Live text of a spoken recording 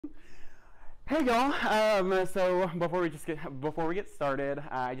Hey y'all. So before we get started,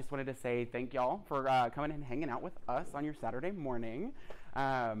 I just wanted to say thank y'all for coming and hanging out with us on your Saturday morning. You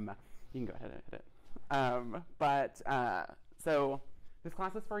can go ahead and hit it. So this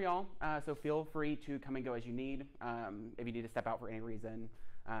class is for y'all. So feel free to come and go as you need. If you need to step out for any reason,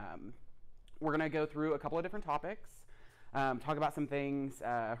 we're gonna go through a couple of different topics. Talk about some things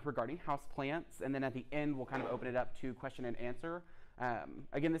regarding houseplants, and then at the end we'll kind of open it up to question and answer.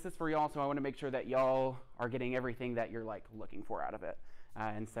 Again, this is for y'all, so I want to make sure that y'all are getting everything that you're like looking for out of it.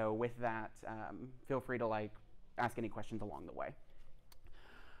 And so with that, feel free to like ask any questions along the way.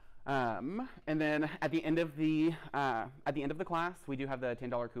 And then at the end of the class, we do have the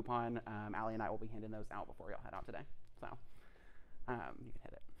 $10 coupon. Allie and I will be handing those out before y'all head out today. So you can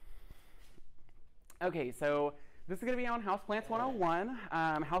hit it. Okay, so this is going to be on Houseplants 101.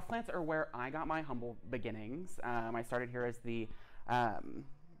 Houseplants are where I got my humble beginnings. I started here as the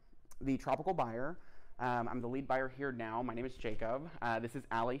tropical buyer. I'm the lead buyer here now. My name is Jacob. This is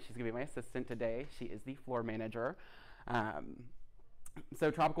Allie. She's going to be my assistant today. She is the floor manager. So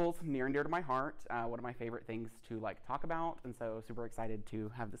tropical's near and dear to my heart. One of my favorite things to like talk about, and so super excited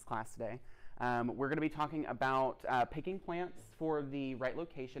to have this class today. We're going to be talking about picking plants for the right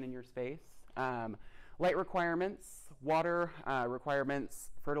location in your space. Light requirements, water requirements,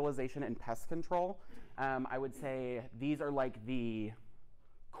 fertilization, and pest control. I would say these are like the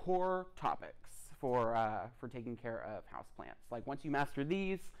core topics for taking care of houseplants. Like once you master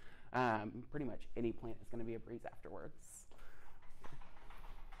these, pretty much any plant is going to be a breeze afterwards.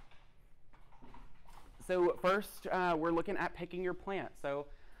 So first, we're looking at picking your plant. So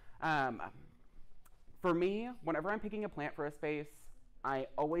for me, whenever I'm picking a plant for a space, I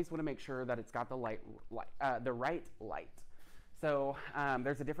always want to make sure that it's got the right light. So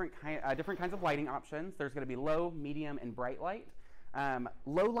there's different kinds of lighting options. There's going to be low, medium, and bright light.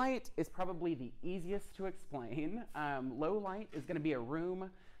 Low light is probably the easiest to explain. Low light is going to be a room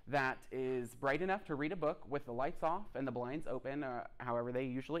that is bright enough to read a book with the lights off and the blinds open, however they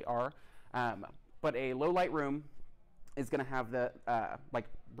usually are. But a low light room is going to have the like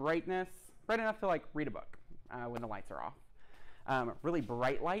bright enough to like read a book when the lights are off. Really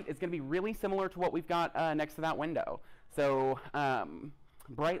bright light is going to be really similar to what we've got next to that window. So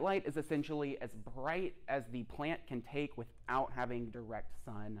bright light is essentially as bright as the plant can take without having direct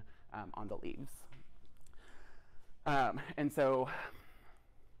sun on the leaves. And so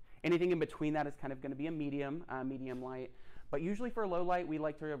anything in between that is kind of going to be a medium light. But usually for low light, we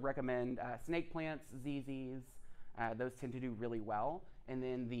like to recommend snake plants, ZZs. Those tend to do really well. And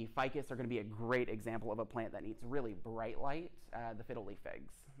then the ficus are going to be a great example of a plant that needs really bright light, the fiddle leaf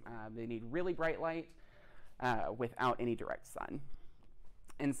figs. They need really bright light without any direct sun.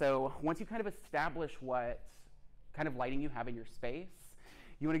 And so once you kind of establish what kind of lighting you have in your space,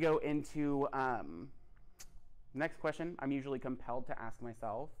 you want to go into next question I'm usually compelled to ask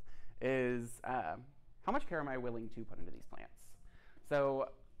myself is how much care am I willing to put into these plants? So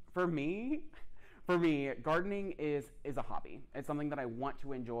for me, gardening is a hobby. It's something that I want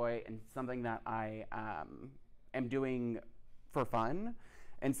to enjoy and something that I am doing for fun.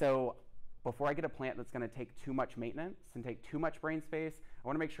 And so before I get a plant that's going to take too much maintenance and take too much brain space, I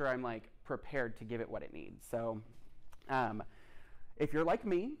want to make sure I'm like prepared to give it what it needs. So if you're like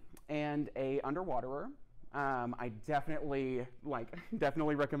me and a underwaterer, I definitely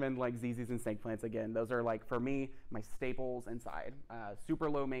recommend like ZZs and snake plants again. Those are like, for me, my staples inside. Super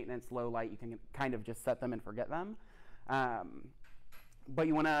low maintenance, low light. You can kind of just set them and forget them. But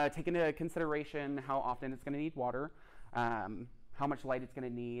you want to take into consideration how often it's going to need water, how much light it's going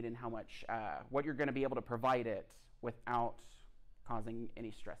to need, and how much, what you're going to be able to provide it without causing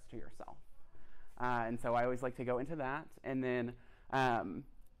any stress to yourself. And so I always like to go into that. And then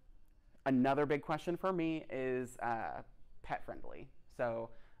another big question for me is pet friendly. So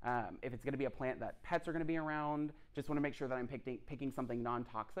if it's going to be a plant that pets are going to be around, just want to make sure that I'm picking something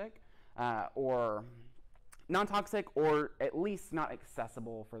non-toxic or at least not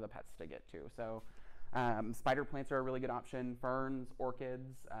accessible for the pets to get to. So spider plants are a really good option. Ferns,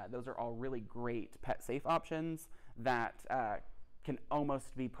 orchids, those are all really great pet safe options that can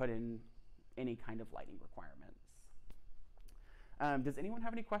almost be put in any kind of lighting requirements. Does anyone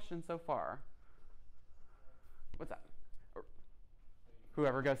have any questions so far? What's that? Or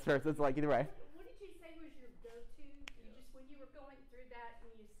whoever goes first, it's like either way. What did you say was your go-to? When you were going through that,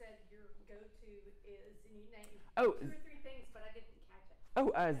 and you said your go-to is, and you named 2 or 3 things, but I didn't catch it.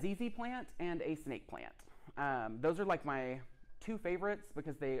 Oh, a ZZ plant and a snake plant. Those are like my 2 favorites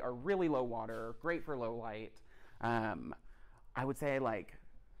because they are really low water, great for low light. I would say like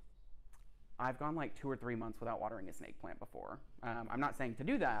I've gone like 2 or 3 months without watering a snake plant before. I'm not saying to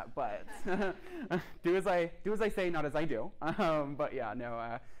do that, but do as I say, not as I do. But yeah,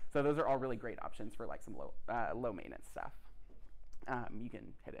 no. So those are all really great options for like some low maintenance stuff. You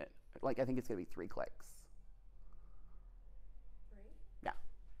can hit it. Like I think it's gonna be 3 clicks. 3? Yeah.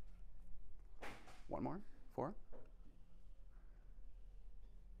 1 more. 4.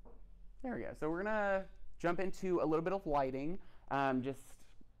 There we go. So we're gonna jump into a little bit of lighting.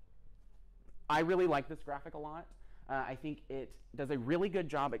 I really like this graphic a lot. I think it does a really good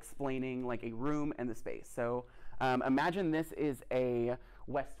job explaining like a room and the space. So imagine this is a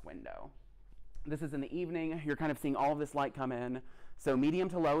west window. This is in the evening. You're kind of seeing all of this light come in. So medium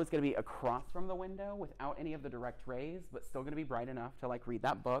to low is going to be across from the window without any of the direct rays, but still going to be bright enough to like read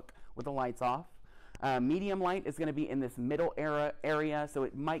that book with the lights off. Medium light is going to be in this middle area, so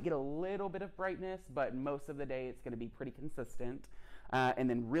it might get a little bit of brightness, but most of the day it's going to be pretty consistent. And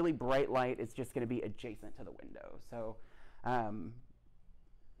then really bright light is just going to be adjacent to the window. So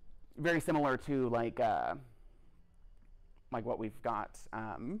very similar to like what we've got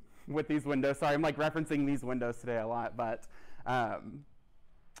with these windows. Sorry, I'm like referencing these windows today a lot, but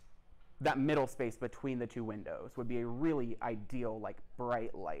that middle space between the 2 windows would be a really ideal like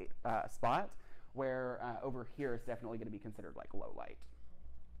bright light spot, where over here is definitely going to be considered like low light.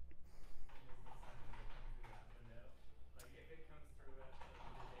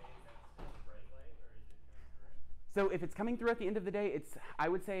 So if it's coming through at the end of the day, I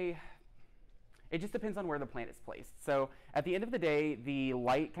would say it just depends on where the plant is placed. So at the end of the day, the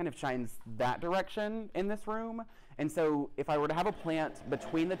light kind of shines that direction in this room. And so if I were to have a plant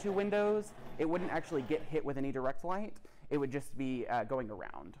between the 2 windows, it wouldn't actually get hit with any direct light. It would just be going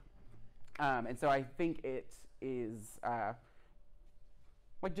around. And so I think it is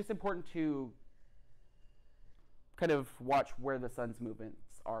like just important to kind of watch where the sun's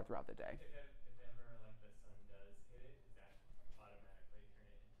movements are throughout the day.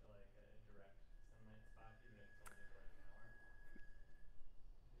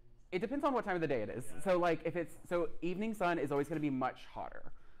 It depends on what time of the day it is. So like evening sun is always going to be much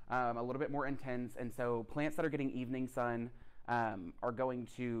hotter, a little bit more intense, and so plants that are getting evening sun are going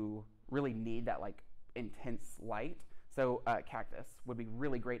to really need that like intense light. So cactus would be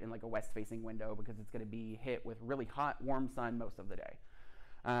really great in like a west-facing window because it's going to be hit with really hot, warm sun most of the day.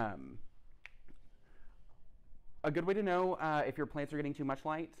 A good way to know if your plants are getting too much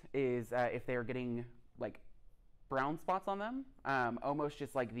light is if they are getting like brown spots on them, almost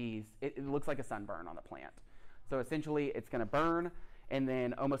just like these. It looks like a sunburn on the plant. So essentially it's going to burn and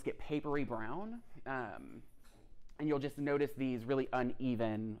then almost get papery brown, and you'll just notice these really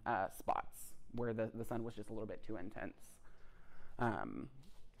uneven spots where the sun was just a little bit too intense. And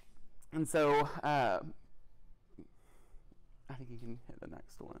so I think you can hit the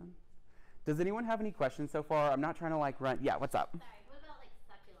next one. Does anyone have any questions so far? I'm not trying to like run. Yeah, what's up? Sorry, what about like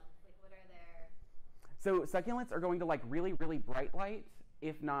succulents? Like what are their... So succulents are going to like really, really bright light,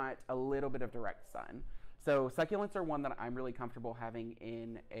 if not a little bit of direct sun. So succulents are one that I'm really comfortable having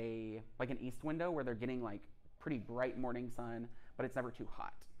in an east window where they're getting like pretty bright morning sun, but it's never too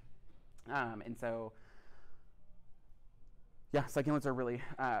hot. And so, yeah, succulents are really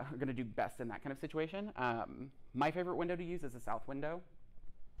going to do best in that kind of situation. My favorite window to use is a south window.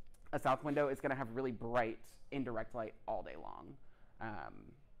 A south window is going to have really bright indirect light all day long.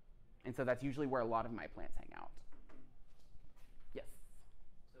 And so that's usually where a lot of my plants hang out. Yes?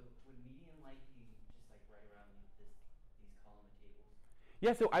 So would medium light be just like right around these column of tables?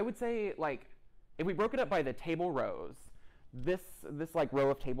 Yeah, so I would say like if we broke it up by the table rows, this like row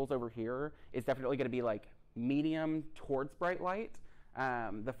of tables over here is definitely going to be like medium towards bright light.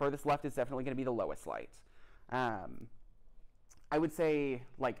 The furthest left is definitely going to be the lowest light. I would say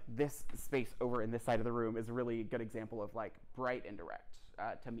like this space over in this side of the room is a really good example of like bright indirect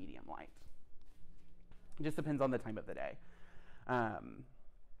to medium light. It just depends on the time of the day. Yeah.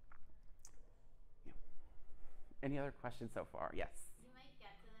 Any other questions so far? Yes. You might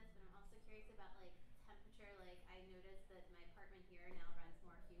get to this, but I'm also curious about like temperature. Like I noticed that my apartment here now runs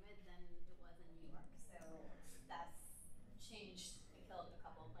more humid than it was in New York, so that's changed. I killed a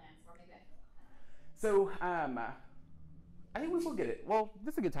couple of plants, or maybe I killed them. So I think we will get it. Well,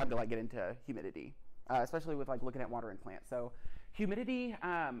 this is a good time to like get into humidity, especially with like looking at water and plants. So humidity,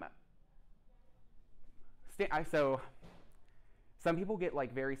 so some people get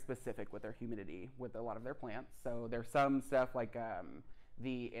like very specific with their humidity with a lot of their plants. So there's some stuff like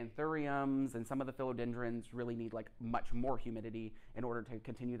the anthuriums and some of the philodendrons really need like much more humidity in order to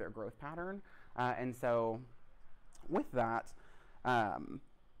continue their growth pattern. And so with that, higher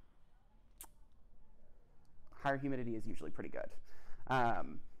humidity is usually pretty good.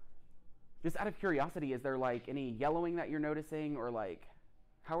 just out of curiosity, is there like any yellowing that you're noticing, or like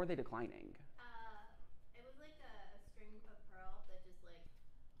how are they declining? It was like a string of pearl that just like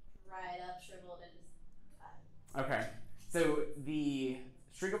dried up, shriveled, and just died. Okay. So the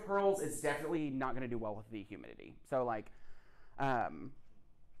string of pearls is definitely not going to do well with the humidity. So like, I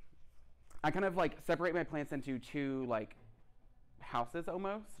kind of like separate my plants into two like houses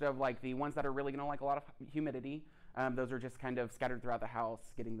almost, of like the ones that are really going to like a lot of humidity. Those are just kind of scattered throughout the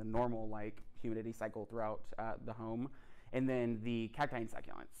house, getting the normal like humidity cycle throughout the home. And then the cacti and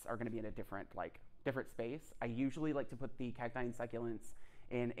succulents are going to be in a different space. I usually like to put the cacti and succulents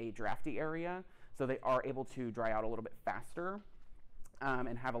in a drafty area, so they are able to dry out a little bit faster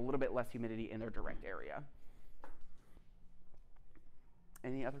and have a little bit less humidity in their direct area.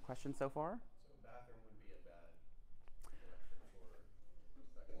 Any other questions so far? So bathroom would be a bad selection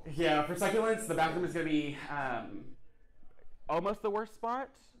for succulents? Yeah, for succulents, the bathroom is going to be almost the worst spot.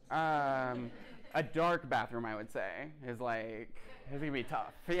 A dark bathroom, I would say, is like, it's going to be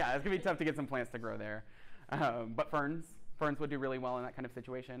tough. Yeah, it's going to be tough to get some plants to grow there. But ferns would do really well in that kind of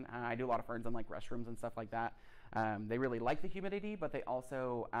situation. I do a lot of ferns in like restrooms and stuff like that. They really like the humidity, but they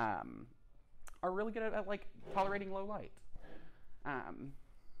also are really good at like tolerating low light.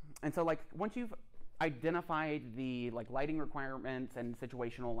 And so like once you've identified the like lighting requirements and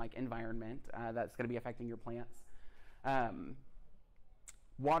situational like environment that's going to be affecting your plants,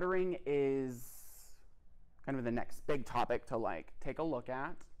 watering is kind of the next big topic to like take a look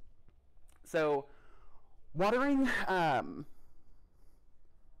at. So watering, let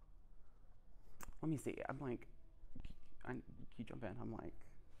me see, I'm like, you jump in, I'm like.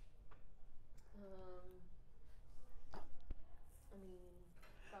 I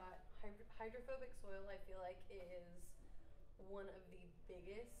mean, hydrophobic soil, I feel like, is one of the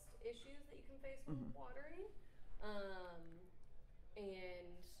biggest issues that you can face with watering.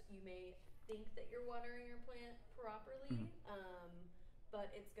 And you may think that you're watering your plant properly, but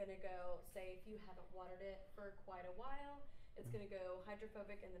it's going to go, say if you haven't watered it for quite a while, it's going to go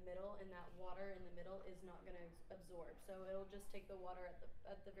hydrophobic in the middle, and that water in the middle is not going to absorb. So it'll just take the water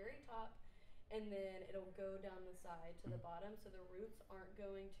at the very top, and then it'll go down the side to the bottom, so the roots aren't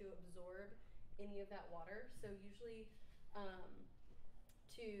going to absorb any of that water. So usually,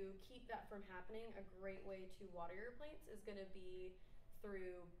 to keep that from happening, a great way to water your plants is going to be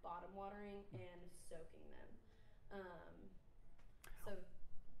through bottom watering and soaking them.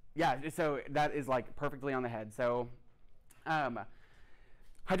 Yeah, so that is like perfectly on the head. So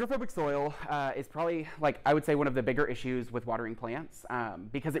hydrophobic soil is probably, like, I would say one of the bigger issues with watering plants,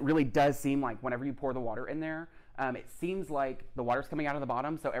 because it really does seem like whenever you pour the water in there, it seems like the water's coming out of the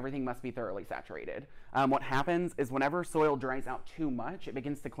bottom, so everything must be thoroughly saturated. What happens is whenever soil dries out too much, it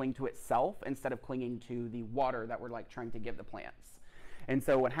begins to cling to itself instead of clinging to the water that we're like trying to give the plants. And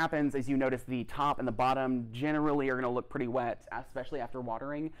so what happens is you notice the top and the bottom generally are going to look pretty wet, especially after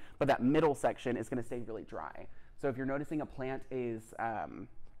watering, but that middle section is going to stay really dry. So if you're noticing a plant is kind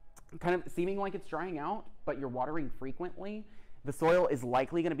of seeming like it's drying out, but you're watering frequently, the soil is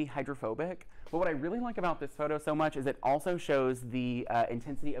likely going to be hydrophobic. But what I really like about this photo so much is it also shows the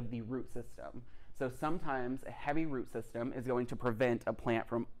intensity of the root system. So sometimes a heavy root system is going to prevent a plant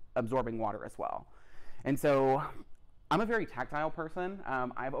from absorbing water as well. And so I'm a very tactile person.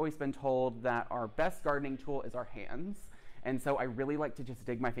 I've always been told that our best gardening tool is our hands. And so I really like to just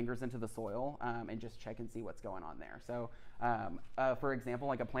dig my fingers into the soil and just check and see what's going on there. So for example,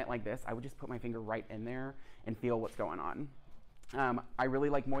 like a plant like this, I would just put my finger right in there and feel what's going on. I really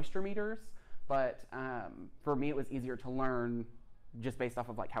like moisture meters, but for me it was easier to learn just based off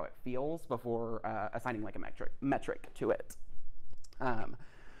of like how it feels before assigning like a metric to it.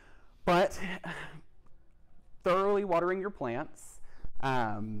 But thoroughly watering your plants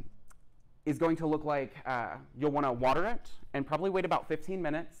is going to look like you'll want to water it and probably wait about 15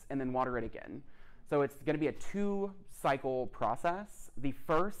 minutes and then water it again. So it's going to be a 2-cycle process. The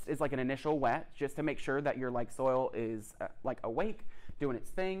first is like an initial wet, just to make sure that your like soil is like awake, doing its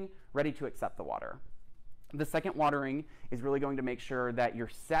thing, ready to accept the water. The second watering is really going to make sure that you're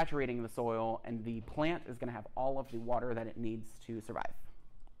saturating the soil and the plant is going to have all of the water that it needs to survive.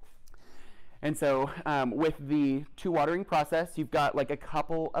 And so with the 2 watering process, you've got like a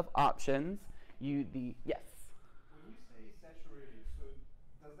couple of options. Yes? When you say saturated, so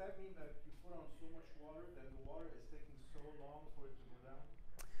does that mean that you put on so much water that the water is taking so long for it to go down?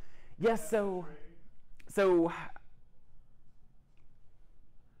 Yes, so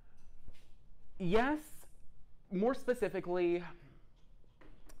yes, more specifically,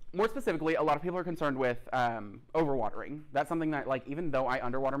 a lot of people are concerned with overwatering. That's something that, like, even though I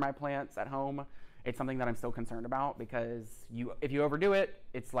underwater my plants at home, it's something that I'm still concerned about because if you overdo it,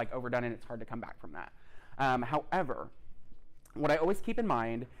 it's like overdone and it's hard to come back from that. However, what I always keep in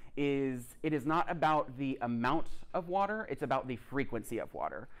mind is it is not about the amount of water, it's about the frequency of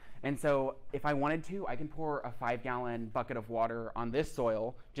water. And so if I wanted to, I can pour a 5-gallon bucket of water on this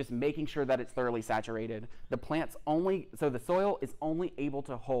soil, just making sure that it's thoroughly saturated. So the soil is only able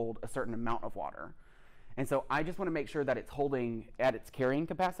to hold a certain amount of water. And so I just want to make sure that it's holding at its carrying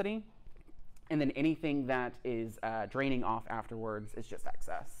capacity, and then anything that is draining off afterwards is just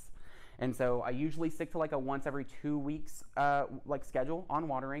excess. And so I usually stick to like a once every 2 weeks like schedule on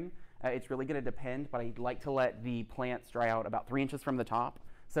watering. It's really going to depend, but I like to let the plants dry out about 3 inches from the top.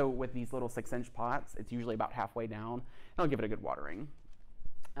 So with these little 6-inch pots, it's usually about halfway down, and I'll give it a good watering.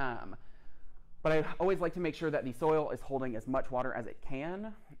 But I always like to make sure that the soil is holding as much water as it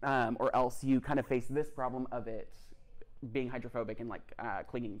can, or else you kind of face this problem of it being hydrophobic and like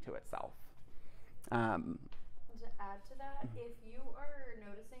clinging to itself. To add to that, if you are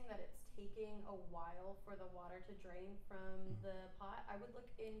noticing that it's taking a while for the water to drain from the pot, I would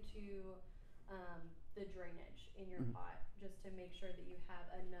look into the drainage in your pot, just to make sure that you have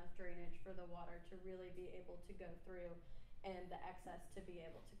enough drainage for the water to really be able to go through and the excess to be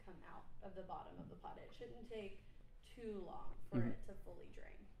able to come out of the bottom of the pot. It shouldn't take too long for it to fully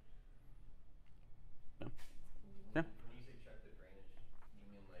drain. Yeah. When you say check the drainage, you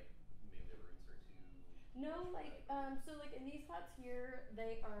mean like maybe the roots are too... No, like, so like in these pots here,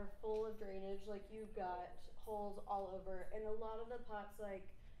 they are full of drainage. Like you've got holes all over, and a lot of the pots that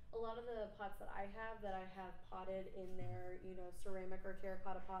I have potted in their, ceramic or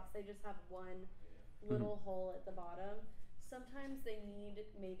terracotta pots, they just have one little hole at the bottom. Sometimes they need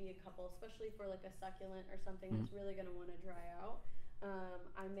maybe a couple, especially for like a succulent or something that's really going to want to dry out.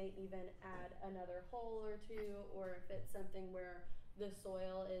 I may even add another hole or two, or if it's something where the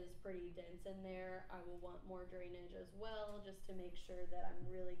soil is pretty dense in there, I will want more drainage as well, just to make sure that I'm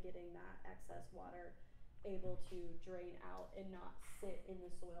really getting that excess water able to drain out and not sit in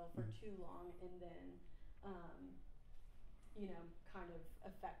the soil for too long, and then kind of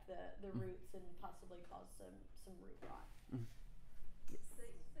affect the roots and possibly cause some root rot. So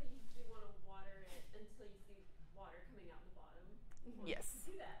you do want to water it until you see water coming out the bottom? Yes.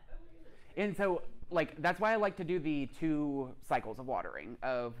 Do that. Oh my goodness. And so, like, that's why I like to do the 2 cycles of watering,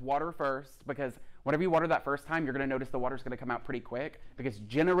 of water first, because whenever you water that first time, you're going to notice the water's going to come out pretty quick, because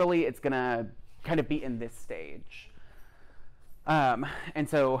generally it's going to kind of be in this stage. And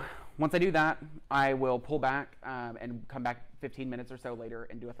so once I do that, I will pull back and come back 15 minutes or so later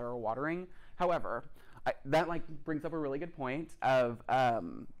and do a thorough watering. However, that like brings up a really good point of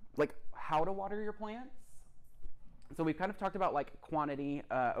like how to water your plants. So we've kind of talked about like quantity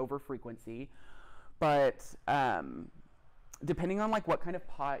over frequency, but depending on like what kind of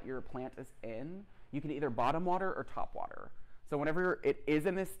pot your plant is in, you can either bottom water or top water. So whenever it is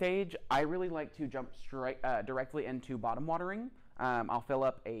in this stage, I really like to jump straight directly into bottom watering. I'll fill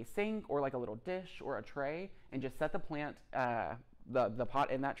up a sink or like a little dish or a tray and just set the plant, the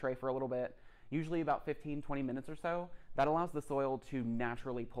pot in that tray for a little bit, usually about 15-20 minutes or so. That allows the soil to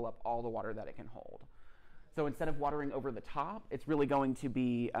naturally pull up all the water that it can hold. So instead of watering over the top, it's really going to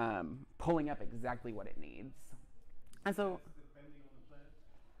be pulling up exactly what it needs. And so, Depending on the plant,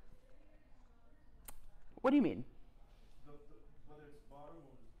 what do you mean? whether it's bottom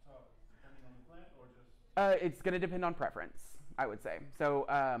or top, depending on the plant, or just... It's going to depend on preference, I would say. So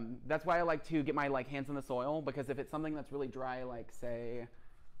that's why I like to get my hands in the soil, because if it's something that's really dry, like say,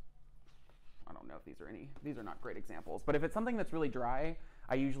 I don't know if these are not great examples, but if it's something that's really dry,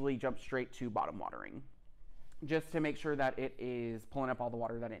 I usually jump straight to bottom watering, just to make sure that it is pulling up all the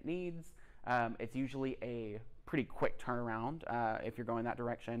water that it needs. It's usually a pretty quick turnaround if you're going that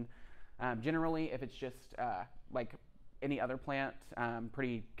direction. Generally, if it's just like any other plant,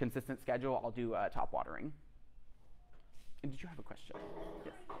 pretty consistent schedule, I'll do top watering. And did you have a question?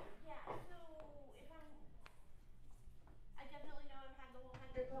 Yes. Yeah, so if I definitely know I've had the whole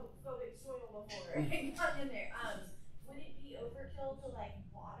hydrophobic soil before and gotten in there. Would it be overkill to like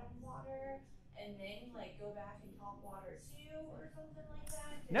bottom water and then like go back and top water too, or something like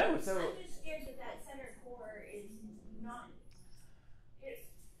that? No, so I'm just scared that center core is not.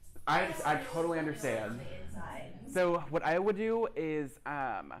 I totally understand. So what I would do is,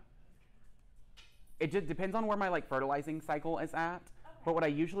 it just depends on where my fertilizing cycle is at. Okay. But what I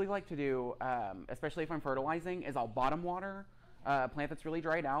usually like to do, especially if I'm fertilizing, is I'll bottom water a plant that's really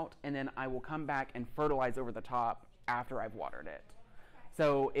dried out, and then I will come back and fertilize over the top after I've watered it. Okay.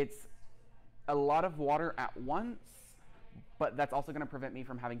 So it's a lot of water at once, but that's also going to prevent me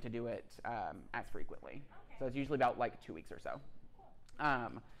from having to do it as frequently. Okay. So it's usually about 2 weeks or so.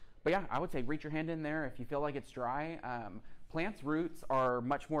 But yeah, I would say reach your hand in there if you feel like it's dry. Plants' roots are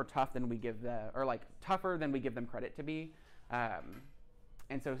much more tough than we give or like tougher than we give them credit to be.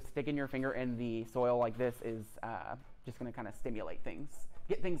 And so sticking your finger in the soil like this is just going to kind of stimulate things,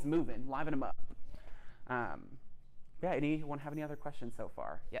 get things moving, liven them up. Yeah, anyone have any other questions so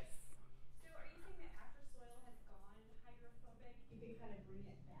far? Yes? So are you saying that after soil has gone hydrophobic, you can kind of bring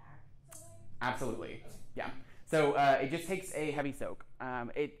it back to life? Absolutely, yeah. So it just takes a heavy soak.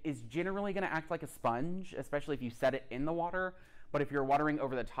 It is generally going to act like a sponge, especially if you set it in the water. But if you're watering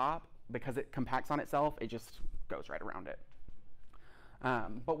over the top, because it compacts on itself, it just goes right around it.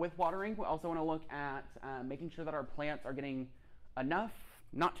 But with watering, we also want to look at making sure that our plants are getting enough,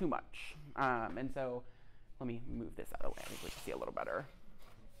 not too much. And so let me move this out of the way. I think we can see a little better.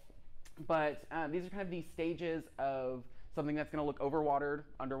 But these are kind of these stages of something that's going to look overwatered,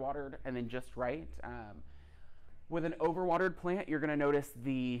 underwatered, and then just right. With an overwatered plant, you're going to notice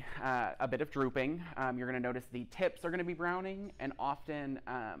a bit of drooping. You're going to notice the tips are going to be browning and often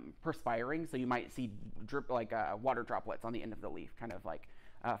perspiring. So you might see water droplets on the end of the leaf, kind of like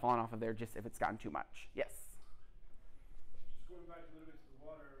falling off of there, just if it's gotten too much. Yes. Just going back a little bit to the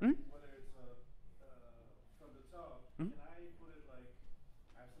water, whether it's from the tub, can I put it like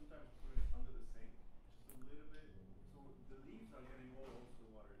I sometimes put it under the sink, just a little bit, so the leaves are getting all over the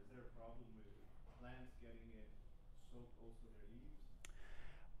water. Is there a problem with plants getting it soak also their leaves?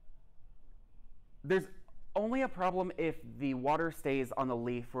 There's only a problem if the water stays on the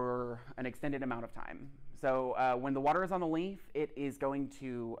leaf for an extended amount of time. So when the water is on the leaf, it is going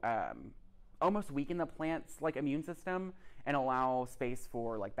to almost weaken the plant's immune system and allow space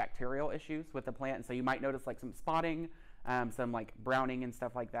for bacterial issues with the plant. And so you might notice some spotting, some browning and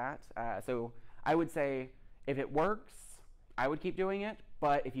stuff like that. So I would say if it works, I would keep doing it.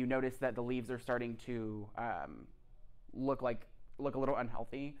 But if you notice that the leaves are starting to look a little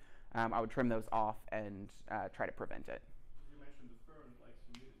unhealthy, I would trim those off and try to prevent it. You mentioned the fern likes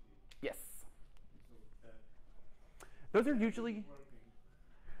humidity. Yes. So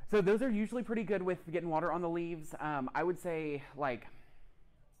those are usually pretty good with getting water on the leaves. I would say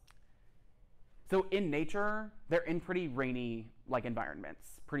so in nature, they're in pretty rainy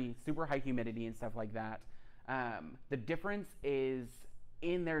environments, pretty super high humidity and stuff like that. The difference is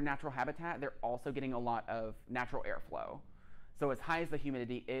in their natural habitat, they're also getting a lot of natural airflow. So as high as the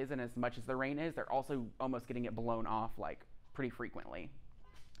humidity is and as much as the rain is, they're also almost getting it blown off pretty frequently.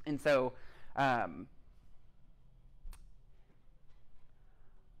 And so I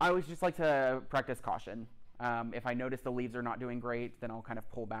always just like to practice caution. If I notice the leaves are not doing great, then I'll kind of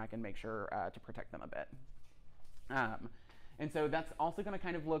pull back and make sure to protect them a bit. And so that's also going to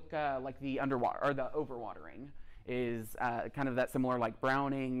kind of look like the underwater or the overwatering is kind of that similar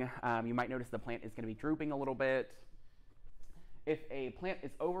browning. You might notice the plant is going to be drooping a little bit. If a plant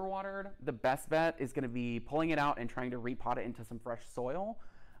is overwatered, the best bet is going to be pulling it out and trying to repot it into some fresh soil,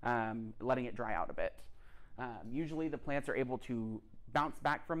 letting it dry out a bit. Usually the plants are able to bounce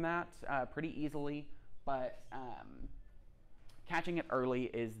back from that pretty easily, but catching it early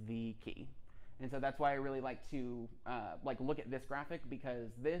is the key. And so that's why I really like to look at this graphic, because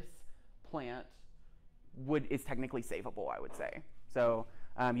this plant is technically savable, I would say. So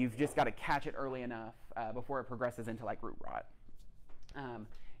you've just got to catch it early enough before it progresses into root rot.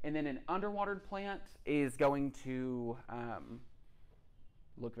 And then an underwatered plant is going to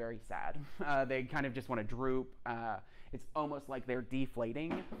look very sad. They kind of just want to droop. It's almost like they're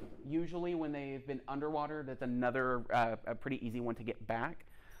deflating. Usually when they've been underwater, that's another a pretty easy one to get back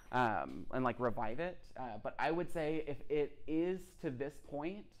and revive it. But I would say if it is to this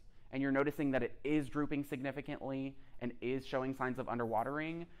point and you're noticing that it is drooping significantly and is showing signs of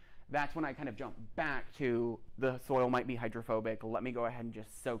underwatering, that's when I kind of jump back to the soil might be hydrophobic. Let me go ahead and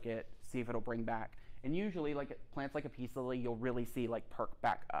just soak it, see if it'll bring back. And usually, plants like a peace lily, you'll really see perk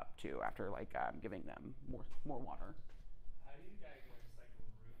back up too after giving them more water. How do you diagnose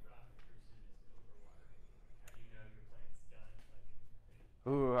root rot versus overwatering? How do you know your plant's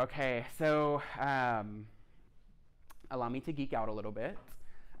done? Ooh, okay. So allow me to geek out a little bit.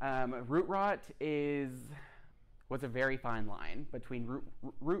 Root rot was a very fine line between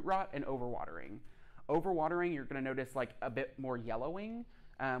root rot and overwatering. Overwatering, you're going to notice a bit more yellowing,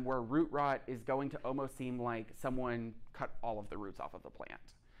 where root rot is going to almost seem like someone cut all of the roots off of the plant.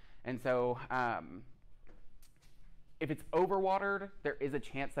 And so if it's overwatered, there is a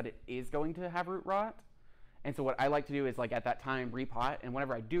chance that it is going to have root rot. And so what I like to do is at that time repot, and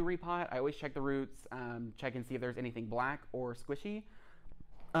whenever I do repot, I always check the roots, check and see if there's anything black or squishy.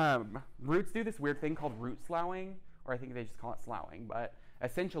 Roots do this weird thing called root sloughing, or I think they just call it sloughing, but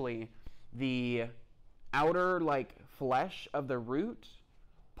essentially the outer flesh of the root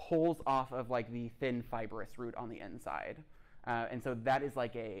pulls off of like the thin fibrous root on the inside. And so that is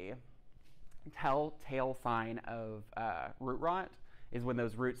like a telltale sign of root rot, is when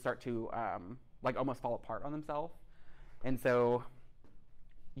those roots start to like almost fall apart on themselves. And so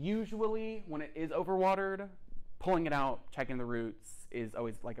usually when it is overwatered, pulling it out, checking the roots is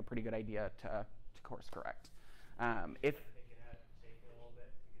always like a pretty good idea to course correct. If Shake it a little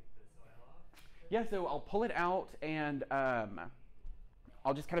bit to get the soil off? Yeah, so I'll pull it out and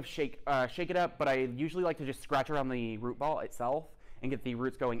I'll just kind of shake it up, but I usually like to just scratch around the root ball itself and get the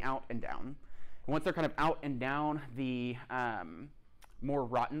roots going out and down. And once they're kind of out and down, the more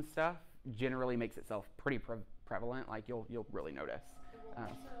rotten stuff generally makes itself pretty prevalent. Like you'll really notice. It will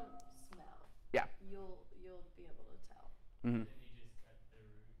also smell. Yeah. You'll be able to tell. Mm-hmm. Then you just cut the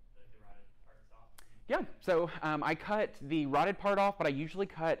root, like the rotted parts off? Yeah, so I cut the rotted part off, but I usually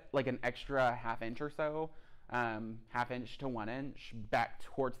cut like an extra ½ inch or so, ½ inch to 1 inch back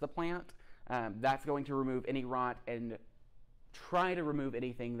towards the plant. That's going to remove any rot and try to remove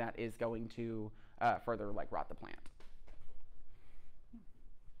anything that is going to further like rot the plant.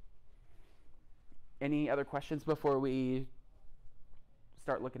 Any other questions before we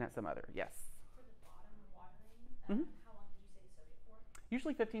start looking at some other? Yes? For the bottom watering, Mm-hmm. how long did you say soak it for?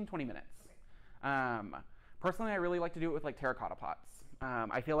 Usually 15-20 minutes. Okay. Personally, I really like to do it with like terracotta pots.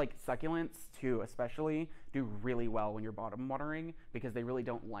 I feel like succulents too, especially, do really well when you're bottom watering because they really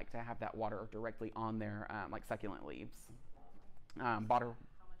don't like to have that water directly on their like succulent leaves. How much water?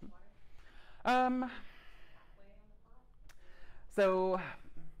 Um, Halfway on the pot? so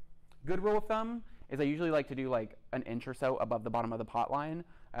good rule of thumb is I usually like to do like an inch or so above the bottom of the pot line.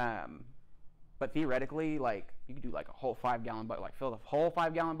 But theoretically, like you could do like a whole 5-gallon bucket, like fill the whole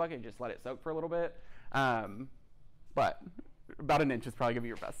 5-gallon bucket and just let it soak for a little bit. But about an inch is probably gonna be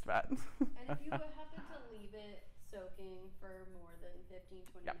your best bet. And if you happen to leave it soaking for more than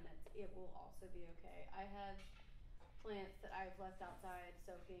 15-20 Yep. minutes, it will also be okay. I have plants that I've left outside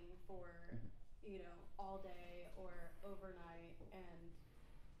soaking for, all day or overnight, and,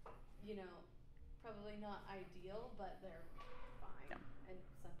 probably not ideal, but they're fine. Yep. And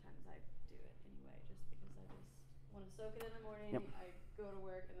sometimes I do it anyway, just because I just want to soak it in the morning. Yep. I go to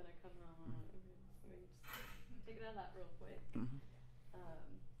work and then I come home and just take it out of that real quick. Mhm.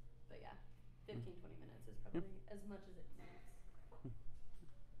 But yeah, 15-20 minutes is probably as much as it needs.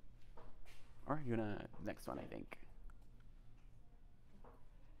 All right, you wanna next one, I think.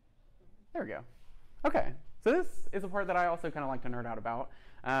 There we go. Okay, so this is a part that I also kind of like to nerd out about,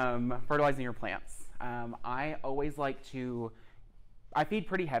 fertilizing your plants. I always like to, I feed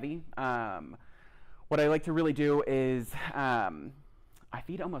pretty heavy. What I like to really do is I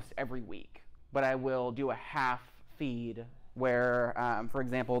feed almost every week, but I will do a half feed where, for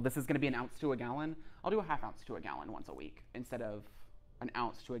example, this is going to be 1 ounce to a gallon. I'll do a 1/2 ounce to a gallon once a week instead of 1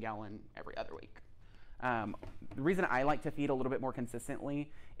 ounce to a gallon every other week. The reason I like to feed a little bit more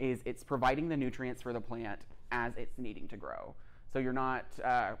consistently is it's providing the nutrients for the plant as it's needing to grow. So you're not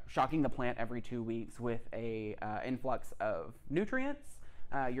shocking the plant every 2 weeks with a influx of nutrients.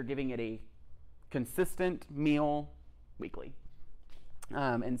 You're giving it a consistent meal weekly.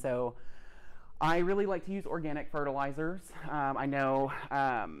 And so I really like to use organic fertilizers. I know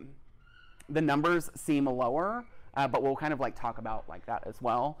the numbers seem lower, but we'll kind of like talk about like that as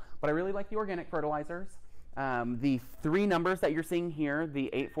well. But I really like the organic fertilizers. The 3 numbers that you're seeing here, the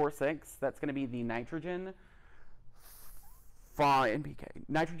 846, that's going to be the nitrogen, NPK,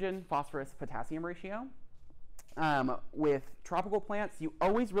 nitrogen, phosphorus, potassium ratio. With tropical plants, you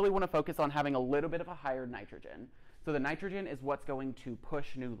always really want to focus on having a little bit of a higher nitrogen. So the nitrogen is what's going to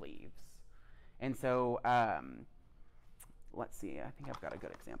push new leaves. And so, let's see, I think I've got a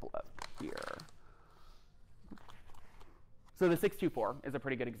good example up here. So the 624 is a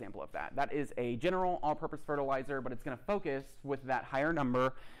pretty good example of that. That is a general all-purpose fertilizer, but it's going to focus with that higher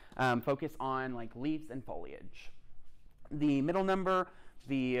number, focus on like leaves and foliage. The middle number,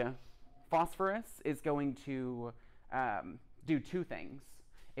 the phosphorus, is going to do 2 things.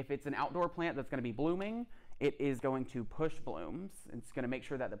 If it's an outdoor plant that's going to be blooming, it is going to push blooms. It's going to make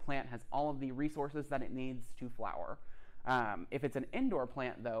sure that the plant has all of the resources that it needs to flower. If it's an indoor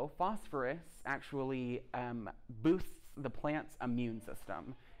plant, though, phosphorus actually boosts the plant's immune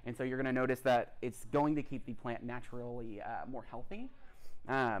system. And so you're going to notice that it's going to keep the plant naturally more healthy.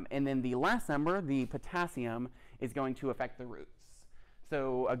 And then the last number, the potassium, is going to affect the roots.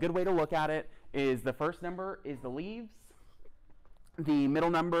 So a good way to look at it is the first number is the leaves, the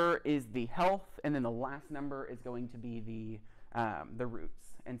middle number is the health, and then the last number is going to be the roots.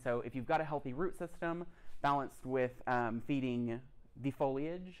 And so if you've got a healthy root system balanced with feeding the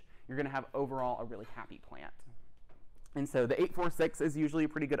foliage, you're going to have overall a really happy plant. And so the 846 is usually a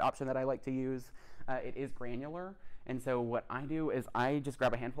pretty good option that I like to use. It is granular, and so what I do is I just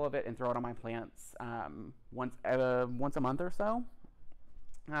grab a handful of it and throw it on my plants once a month or so.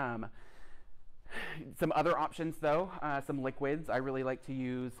 Some other options though, some liquids. I really like to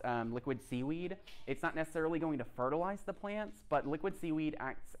use liquid seaweed. It's not necessarily going to fertilize the plants, but liquid seaweed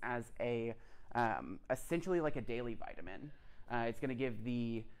acts as a essentially like a daily vitamin. It's going to give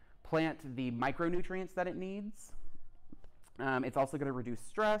the plant the micronutrients that it needs. It's also going to reduce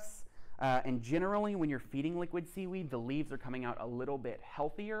stress, and generally when you're feeding liquid seaweed, the leaves are coming out a little bit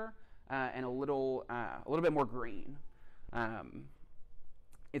healthier and a little bit more green.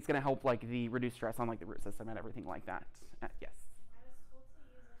 It's going to help like the reduce stress on like the root system and everything like that. Yes. I was told to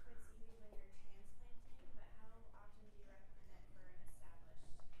use liquid seaweed when you're transplanting, but how often do you recommend it for an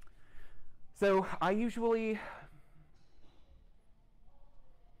established? So I usually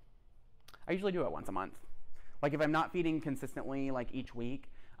do it once a month. Like if I'm not feeding consistently like each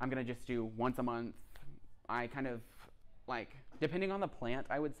week, I'm gonna just do once a month. I kind of like, depending on the plant,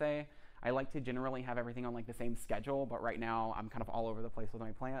 I would say, I like to generally have everything on like the same schedule, but right now I'm kind of all over the place with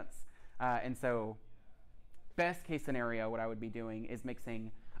my plants. And so best case scenario, what I would be doing is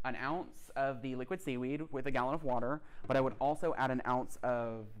mixing an ounce of the liquid seaweed with a gallon of water, but I would also add an ounce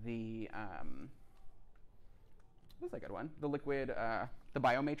of the, what's that good one? The liquid, the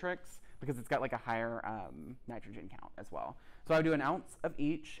biomatrix, because it's got like a higher nitrogen count as well. So I would do an ounce of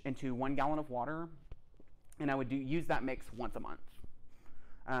each into 1 gallon of water, and I would use that mix once a month.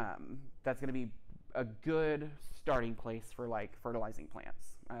 That's going to be a good starting place for like fertilizing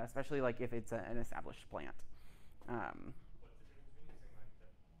plants, especially like if it's an established plant. What's the difference between using like the kind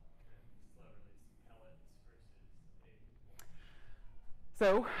of slow release pellets versus a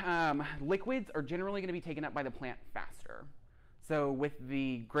So liquids are generally going to be taken up by the plant faster. So with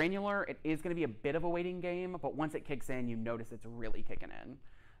the granular, it is going to be a bit of a waiting game, but once it kicks in, you notice it's really kicking in.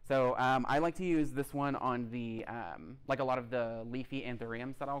 So I like to use this one on the, like a lot of the leafy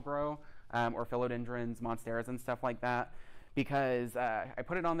anthuriums that I'll grow, or philodendrons, monsteras, and stuff like that, because I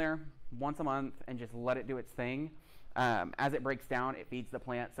put it on there once a month and just let it do its thing. As it breaks down, it feeds the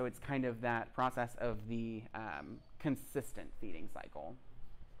plant, so it's kind of that process of the consistent feeding cycle.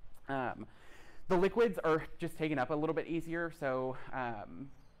 The liquids are just taken up a little bit easier, so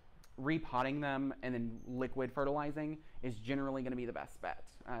repotting them and then liquid fertilizing is generally going to be the best bet,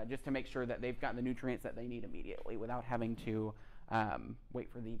 just to make sure that they've got the nutrients that they need immediately without having to wait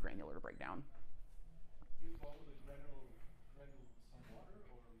for the granular to break down. Do you follow the granule some water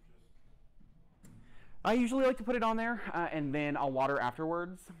or just? I usually like to put it on there and then I'll water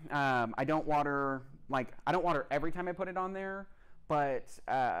afterwards. I don't water every time I put it on there, but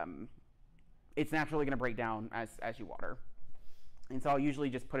it's naturally going to break down as you water. And so I'll usually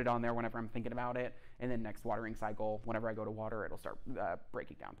just put it on there whenever I'm thinking about it, and then next watering cycle, whenever I go to water, it'll start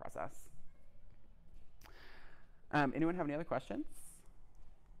breaking down process. Anyone have any other questions?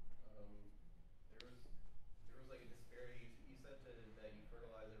 There was like a disparity. You said that you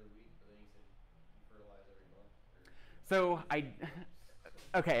fertilize every week, but then you said you fertilize every month.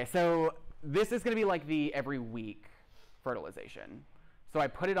 So this is going to be like the every week fertilization. So I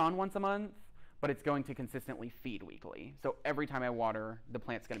put it on once a month, but it's going to consistently feed weekly. So every time I water, the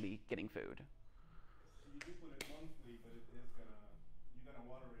plant's going to be getting food. So you do put it monthly, but you're gonna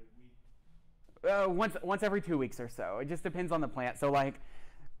water it week. Once every 2 weeks or so. It just depends on the plant. So like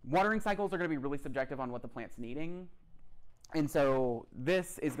watering cycles are going to be really subjective on what the plant's needing. And so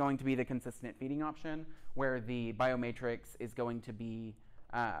this is going to be the consistent feeding option, where the biomatrix is going to be,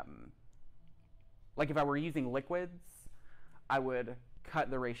 like if I were using liquids, I would cut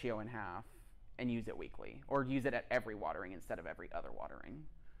the ratio in half and use it weekly, or use it at every watering instead of every other watering.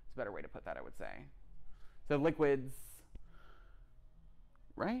 It's a better way to put that, I would say. So liquids,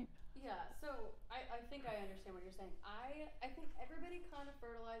 right? Yeah, so I think I understand what you're saying. I think everybody kind of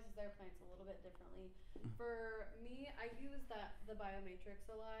fertilizes their plants a little bit differently. For me, I use the biomatrix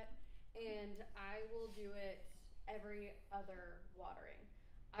a lot, and I will do it every other watering.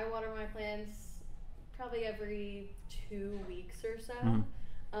 I water my plants probably every 2 weeks or so,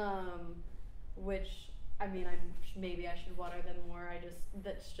 which, I mean, maybe I should water them more.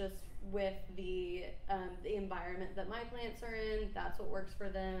 That's just with the environment that my plants are in, that's what works for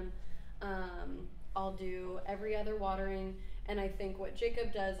them. I'll do every other watering, and I think what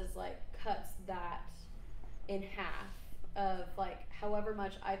Jacob does is like cuts that in half of like however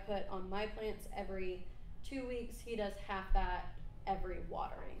much I put on my plants every 2 weeks, he does half that every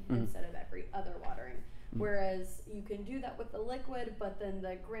watering instead of every other watering. Whereas you can do that with the liquid, but then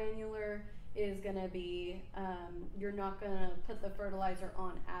the granular, is gonna be, you're not gonna put the fertilizer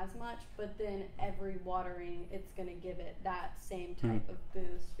on as much, but then every watering, it's gonna give it that same type of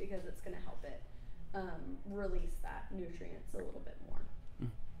boost because it's gonna help it release that nutrients a little bit more.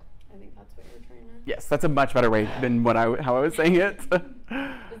 I think that's what you're trying to. Yes, that's a much better way than how I was saying it.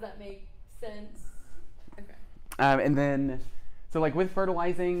 Does that make sense? Okay. And then, so like with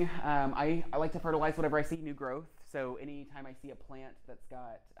fertilizing, I like to fertilize whenever I see new growth. So anytime I see a plant that's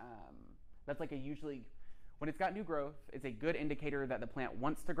got, that's like usually, when it's got new growth, it's a good indicator that the plant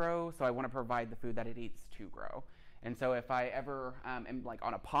wants to grow. So I want to provide the food that it eats to grow. And so if I ever am like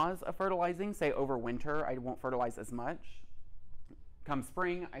on a pause of fertilizing, say over winter, I won't fertilize as much. Come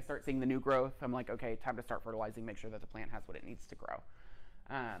spring, I start seeing the new growth. I'm like, okay, time to start fertilizing, make sure that the plant has what it needs to grow.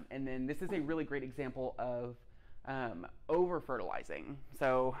 And then this is a really great example of over-fertilizing.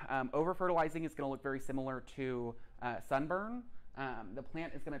 So over-fertilizing is going to look very similar to sunburn. The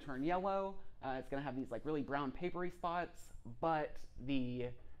plant is going to turn yellow. It's going to have these like really brown papery spots, but the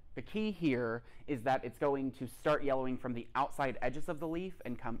key here is that it's going to start yellowing from the outside edges of the leaf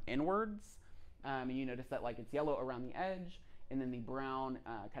and come inwards. You notice that like it's yellow around the edge, and then the brown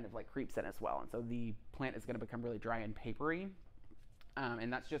kind of like creeps in as well. And so the plant is going to become really dry and papery.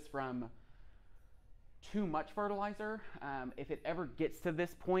 And that's just from too much fertilizer. If it ever gets to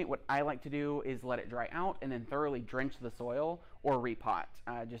this point, what I like to do is let it dry out and then thoroughly drench the soil or repot.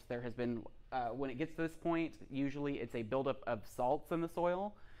 Just there has been, when it gets to this point, usually it's a buildup of salts in the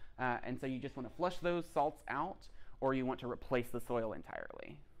soil. And so you just want to flush those salts out, or you want to replace the soil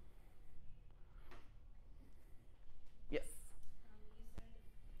entirely. Yes? You said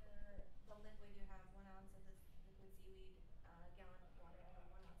the liquid you have 1 ounce of this liquid seaweed, gallon of water, and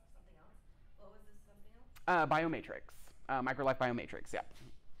 1 ounce of something else. What was this something else? Biomatrix, Microlife Biomatrix, yeah. It's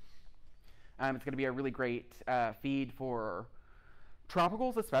going to be a really great feed for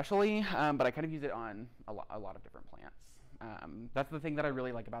tropicals especially, but I kind of use it on a lot of different plants. That's the thing that I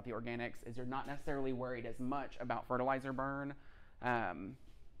really like about the organics is you're not necessarily worried as much about fertilizer burn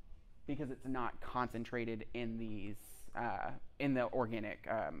because it's not concentrated in these in the organic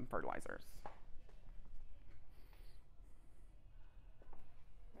fertilizers.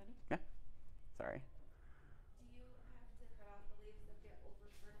 Ready? Yeah. Sorry. Do you have to cut off the leaves if they're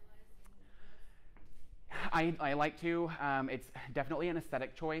over-fertilized? I like to. It's definitely an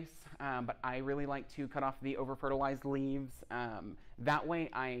aesthetic choice, but I really like to cut off the over-fertilized leaves. That way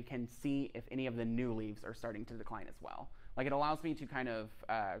I can see if any of the new leaves are starting to decline as well. Like it allows me to kind of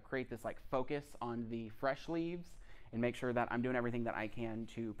create this like focus on the fresh leaves and make sure that I'm doing everything that I can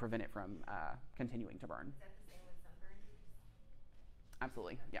to prevent it from continuing to burn. Is that the same with sunburn?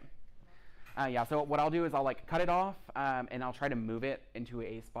 Absolutely, yeah. Yeah, so what I'll do is I'll like cut it off and I'll try to move it into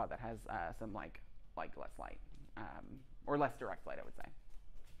a spot that has some like less light or less direct light, I would say.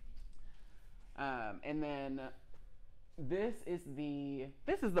 And then this is the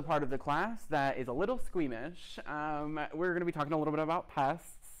part of the class that is a little squeamish. We're going to be talking a little bit about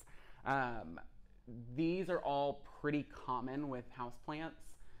pests. These are all pretty common with houseplants.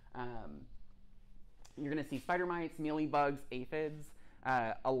 You're going to see spider mites, mealybugs, aphids.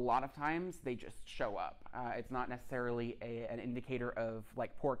 A lot of times they just show up. It's not necessarily an indicator of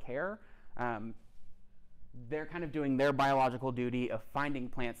like poor care. They're kind of doing their biological duty of finding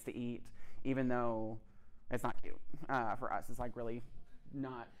plants to eat, even though it's not cute for us. It's like really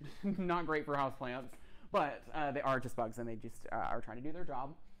not great for houseplants, but they are just bugs and they just are trying to do their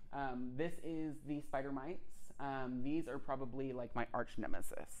job. This is the spider mites. These are probably like my arch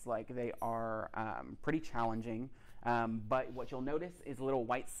nemesis. Like they are pretty challenging, but what you'll notice is a little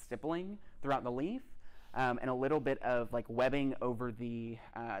white stippling throughout the leaf and a little bit of like webbing over the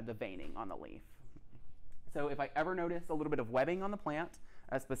veining on the leaf. So if I ever notice a little bit of webbing on the plant,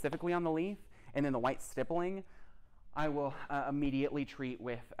 specifically on the leaf, and then the white stippling, I will immediately treat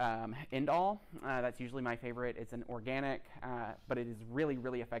with indole. That's usually my favorite. It's an organic, but it is really,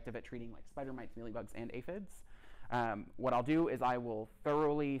 really effective at treating like spider mites, mealybugs, and aphids. What I'll do is I will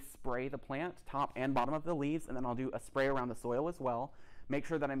thoroughly spray the plant, top and bottom of the leaves, and then I'll do a spray around the soil as well. Make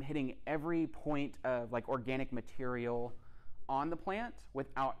sure that I'm hitting every point of like organic material on the plant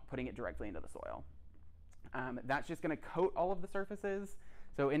without putting it directly into the soil. That's just going to coat all of the surfaces.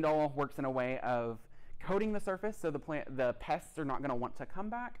 So indole works in a way of coating the surface so the pests are not going to want to come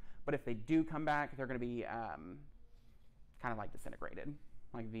back, but if they do come back, they're going to be kind of like disintegrated.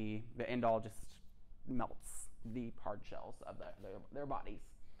 Like the indole just melts the hard shells of their bodies.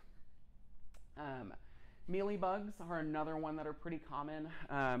 Mealybugs are another one that are pretty common.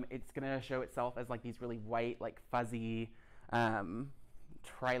 It's going to show itself as like these really white, like fuzzy,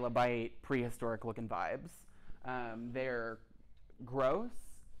 trilobite, prehistoric looking vibes. They're gross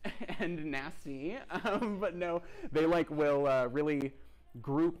and nasty, but no, they like will really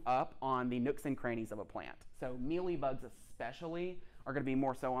group up on the nooks and crannies of a plant. So mealybugs especially are going to be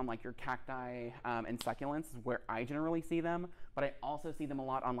more so on like your cacti and succulents, where I generally see them, but I also see them a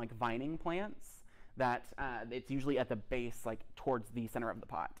lot on like vining plants that it's usually at the base, like towards the center of the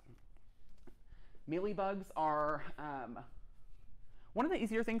pot. Mealybugs are one of the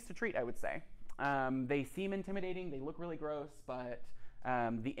easier things to treat, I would say. They seem intimidating, they look really gross, but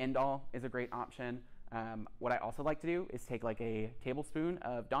the Indol is a great option. What I also like to do is take like a tablespoon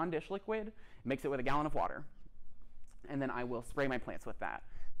of Dawn dish liquid, mix it with a gallon of water, and then I will spray my plants with that.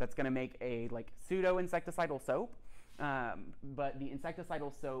 That's going to make a like pseudo insecticidal soap, but the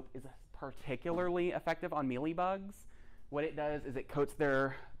insecticidal soap is particularly effective on mealybugs. What it does is it coats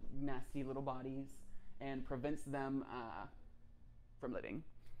their nasty little bodies and prevents them from living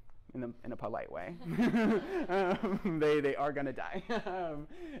in a polite way. They are going to die.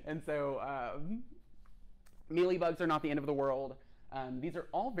 And so mealybugs are not the end of the world. These are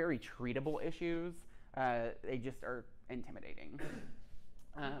all very treatable issues. They just are intimidating.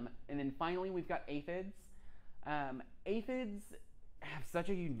 And then finally, we've got aphids. Aphids have such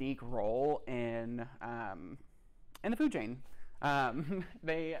a unique role in the food chain.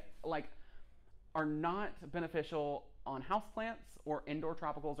 They like are not beneficial on houseplants or indoor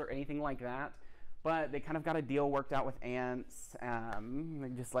tropicals or anything like that, but they kind of got a deal worked out with ants,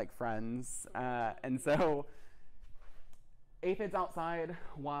 just like friends. And so aphids outside,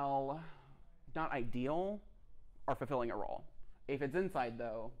 while not ideal, are fulfilling a role. Aphids inside,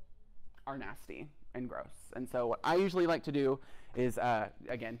 though, are nasty and gross. And so what I usually like to do is,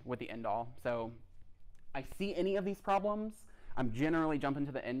 again, with the Indol. So I see any of these problems, I'm generally jumping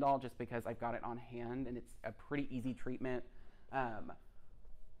to the Indol just because I've got it on hand and it's a pretty easy treatment.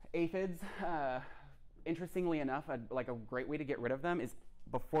 Aphids, interestingly enough, like a great way to get rid of them is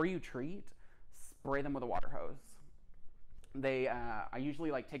before you treat, spray them with a water hose. I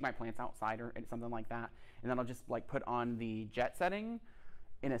usually like take my plants outside or something like that, and then I'll just like put on the jet setting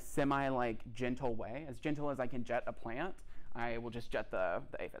in a semi like gentle way, as gentle as I can jet a plant. I will just jet the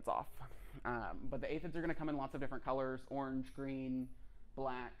aphids off. But the aphids are going to come in lots of different colors: orange, green,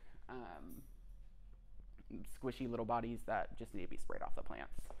 black, squishy little bodies that just need to be sprayed off the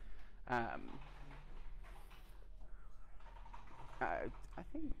plants. I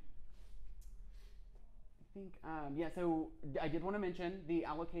think, yeah, so I did want to mention the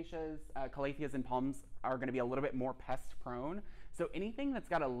alocasias, calatheas, and palms are going to be a little bit more pest prone. So anything that's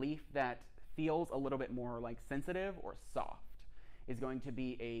got a leaf that feels a little bit more like sensitive or soft is going to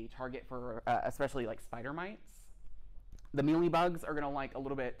be a target for especially like spider mites. The mealybugs are going to like a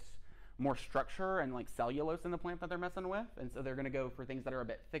little bit more structure and like cellulose in the plant that they're messing with, and so they're going to go for things that are a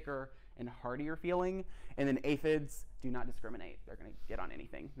bit thicker and hardier feeling. And then aphids do not discriminate. They're going to get on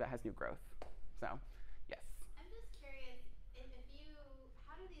anything that has new growth. So yes. I'm just curious,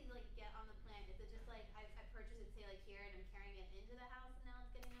 how do these like get on the plant? Is it just like I purchased it, say like here, and I'm carrying it into the house and now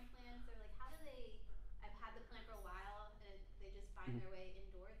it's getting on plants? Or like how do I've had the plant for a while and they just find their way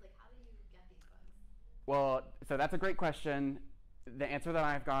indoors? Like how do you get these bugs? Well, so that's a great question. The answer that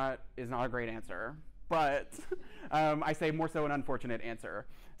I've got is not a great answer, but I say more so an unfortunate answer.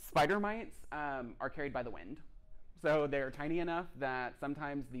 Spider mites are carried by the wind. So they're tiny enough that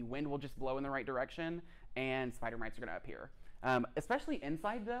sometimes the wind will just blow in the right direction and spider mites are going to appear. Especially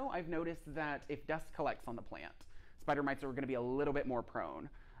inside, though, I've noticed that if dust collects on the plant, spider mites are going to be a little bit more prone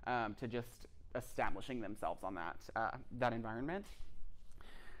to just establishing themselves on that environment.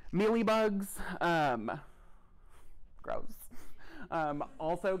 Mealybugs, gross.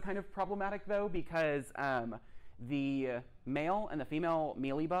 Also kind of problematic, though, because the male and the female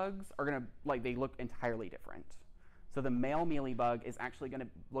mealybugs are going to, like, they look entirely different. So the male mealybug is actually going to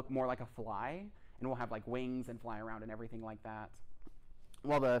look more like a fly and will have like wings and fly around and everything like that.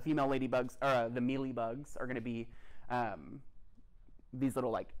 While the female ladybugs, or the mealybugs, are going to be these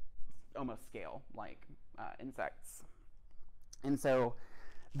little like almost scale-like insects. And so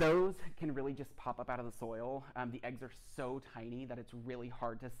those can really just pop up out of the soil. The eggs are so tiny that it's really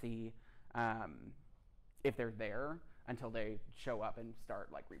hard to see if they're there until they show up and start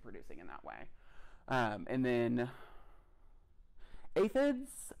like reproducing in that way. And then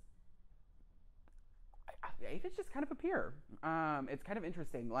aphids just kind of appear. It's kind of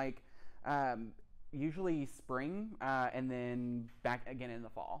interesting. Like usually spring and then back again in the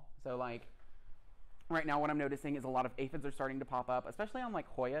fall. So like right now what I'm noticing is a lot of aphids are starting to pop up, especially on like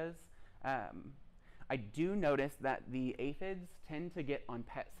Hoyas. I do notice that the aphids tend to get on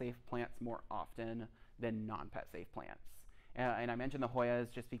pet-safe plants more often than non-pet-safe plants. And I mentioned the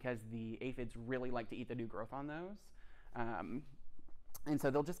Hoyas just because the aphids really like to eat the new growth on those. And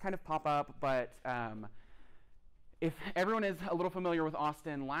so they'll just kind of pop up, but if everyone is a little familiar with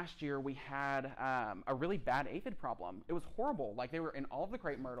Austin, last year we had a really bad aphid problem. It was horrible. Like, they were in all of the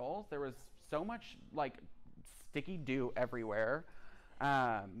crepe myrtles. There was so much like sticky dew everywhere.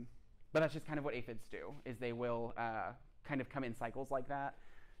 But that's just kind of what aphids do, is they will kind of come in cycles like that.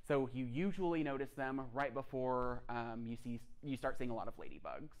 So you usually notice them right before you start seeing a lot of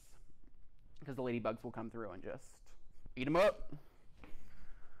ladybugs, because the ladybugs will come through and just eat them up.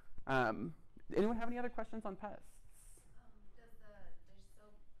 Anyone have any other questions on pests? Does the dish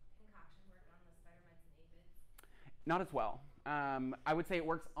soap concoction work on the spider mites and aphids? Not as well. I would say it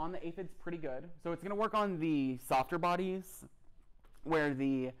works on the aphids pretty good. So it's going to work on the softer bodies, where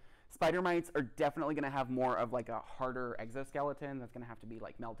the spider mites are definitely going to have more of like a harder exoskeleton that's going to have to be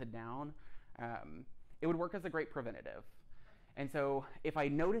like melted down. It would work as a great preventative. And so if I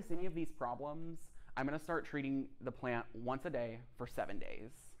notice any of these problems, I'm going to start treating the plant once a day for 7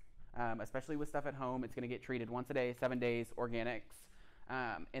 days. Especially with stuff at home, it's going to get treated once a day, 7 days, organics.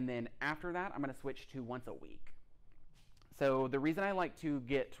 And then after that, I'm going to switch to once a week. So the reason I like to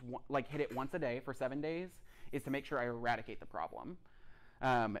hit it once a day for 7 days is to make sure I eradicate the problem.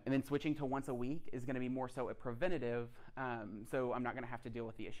 And then switching to once a week is going to be more so a preventative, so I'm not going to have to deal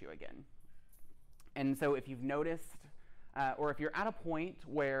with the issue again. And so if you've noticed, or if you're at a point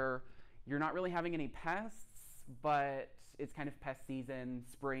where you're not really having any pests, but it's kind of pest season,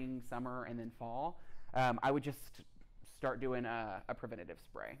 spring, summer, and then fall, I would just start doing a preventative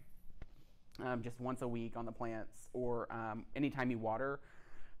spray. Just once a week on the plants, or anytime you water,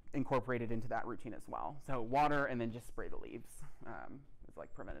 incorporate it into that routine as well. So water and then just spray the leaves. It's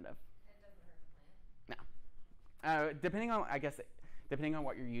like preventative. It doesn't hurt the plant? No. Depending on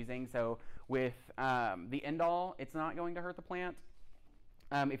what you're using. So with the Indol, it's not going to hurt the plant.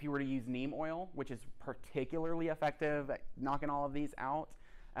 If you were to use neem oil, which is particularly effective at knocking all of these out,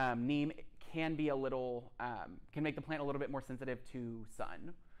 neem can be can make the plant a little bit more sensitive to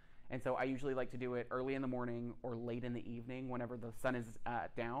sun. And so I usually like to do it early in the morning or late in the evening, whenever the sun is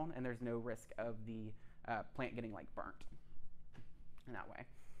down and there's no risk of the plant getting like burnt in that way.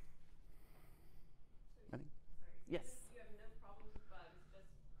 Sorry. Yes. You have no problem with bugs,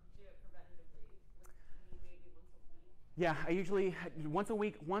 just do it preventatively with maybe once a week? Yeah, I usually once a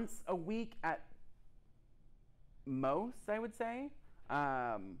week at most, I would say.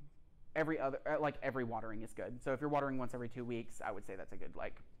 Every watering is good. So if you're watering once every 2 weeks, I would say that's a good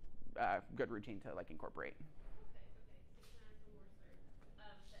good routine to incorporate. Okay. So can I ask one more,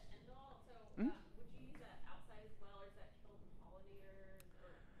 sorry? The Indol, so would you use that outside as well, or does that kill the pollinators?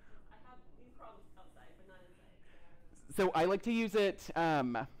 Or, I have these problems outside, but not inside. So I like to use it.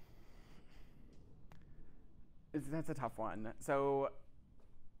 That's a tough one. So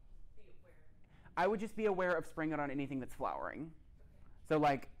I would just be aware of spraying it on anything that's flowering. So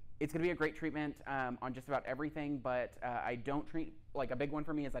it's going to be a great treatment on just about everything, but I don't treat, a big one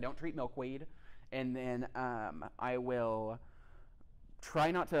for me is I don't treat milkweed. And then I will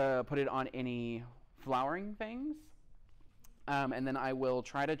try not to put it on any flowering things. And then I will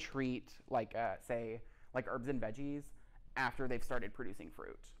try to treat, herbs and veggies after they've started producing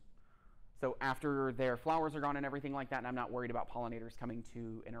fruit. So after their flowers are gone and everything like that, and I'm not worried about pollinators coming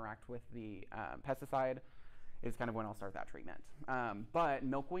to interact with the pesticide, is kind of when I'll start that treatment. But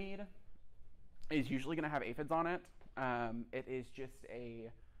milkweed is usually going to have aphids on it. It is just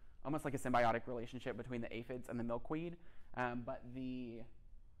almost like a symbiotic relationship between the aphids and the milkweed. But the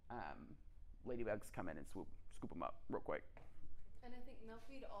ladybugs come in and scoop them up real quick. And I think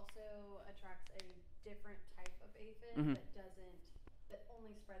milkweed also attracts a different type of aphid that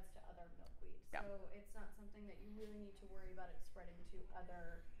only spreads to other milkweed. Yeah. So it's not something that you really need to worry about it spreading to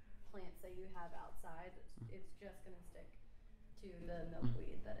other plants that you have outside. It's just going to stick to the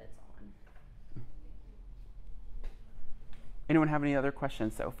milkweed that it's on. Anyone have any other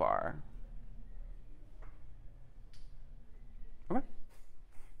questions so far? Okay.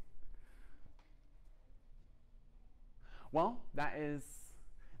 Well, that is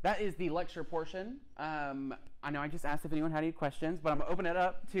the lecture portion. I know I just asked if anyone had any questions, but I'm going to open it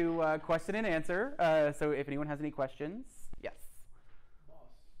up to question and answer. So if anyone has any questions, yes. Moss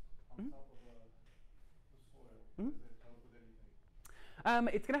on top of the soil, does it help with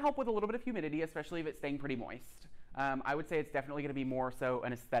anything? It's going to help with a little bit of humidity, especially if it's staying pretty moist. I would say it's definitely going to be more so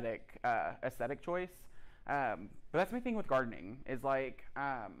an aesthetic choice. But that's my thing with gardening is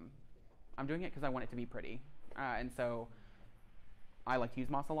I'm doing it because I want it to be pretty. And so I like to use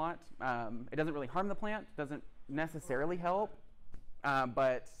moss a lot. It doesn't really harm the plant, doesn't necessarily help,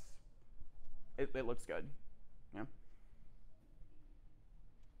 but it looks good. Yeah.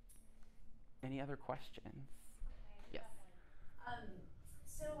 Any other questions? Okay, Yes.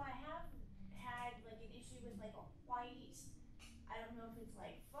 So I have had like an issue with like a white, I don't know if it's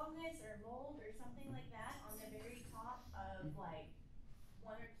like fungus or mold or something like that on the very top of like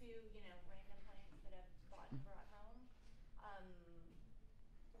one or two, random plants that I've brought home. Um,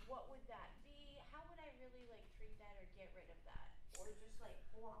 what would that be? How would I really like treat that or get rid of that? Or just like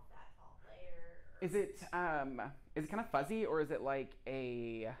pull off that top layer? Is it kind of fuzzy, or is it like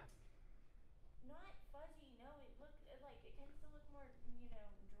a? Not fuzzy, no. It tends to look more,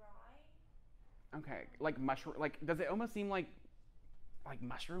 dry. Okay, like mushroom. Like, does it almost seem like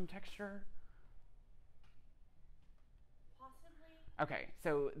mushroom texture? Possibly. Okay,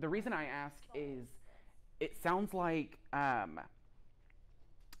 so the reason I ask is, it sounds like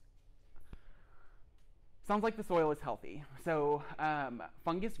the soil is healthy. So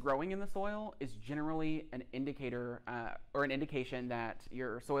fungus growing in the soil is generally an indicator or an indication that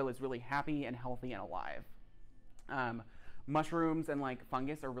your soil is really happy and healthy and alive. Mushrooms and like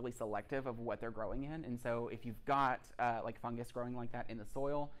fungus are really selective of what they're growing in, and so if you've got like fungus growing like that in the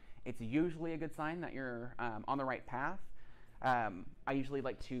soil, it's usually a good sign that you're on the right path. I usually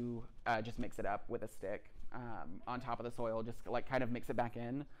like to just mix it up with a stick on top of the soil, just like kind of mix it back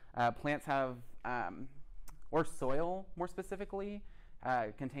in. Plants have, or soil more specifically,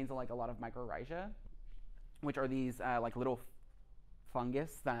 contains like a lot of mycorrhiza, which are these like little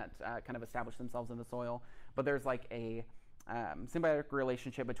fungus that kind of establish themselves in the soil. But there's like a symbiotic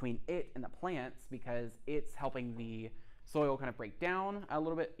relationship between it and the plants, because it's helping the soil kind of break down a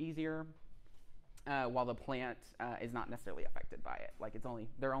little bit easier, while the plant is not necessarily affected by it. Like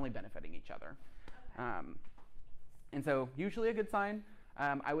they're only benefiting each other. And so usually a good sign.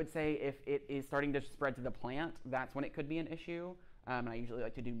 I would say if it is starting to spread to the plant, that's when it could be an issue. And I usually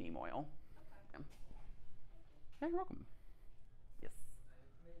like to do neem oil. Okay. Yeah, you're welcome. Yes. I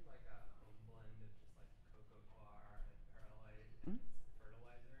made like a home blend of just like cocoa coir and perlite and some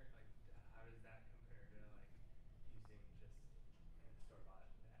fertilizer. Like, how does that compare to like using just a store-bought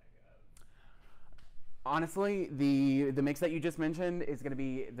bag of? Honestly, the mix that you just mentioned is going to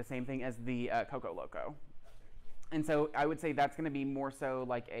be the same thing as the Coco Loco. And so I would say that's going to be more so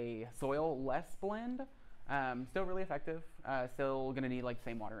like a soil-less blend. Still really effective. Still going to need like the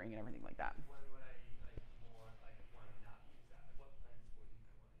same watering and everything like that. When would I like more like want to not use that? Like, what plants wouldn't I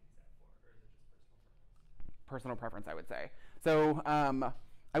want to use that for, or is it just personal preference? Personal preference, I would say. So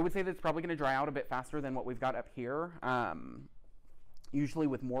I would say that it's probably going to dry out a bit faster than what we've got up here. Usually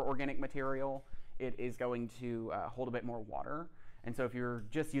with more organic material, it is going to hold a bit more water. And so if you're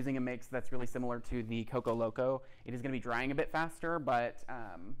just using a mix that's really similar to the Coco Loco, it is going to be drying a bit faster, but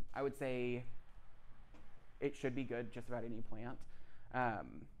I would say it should be good just about any plant,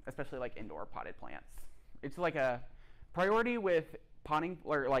 especially like indoor potted plants. It's like a priority with potting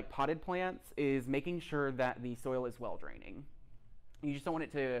or like potted plants is making sure that the soil is well draining. You just don't want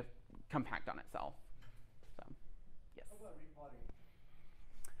it to compact on itself. So, yes. How about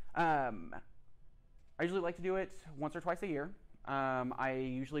repotting? I usually like to do it once or twice a year. I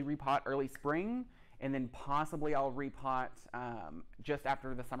usually repot early spring, and then possibly I'll repot just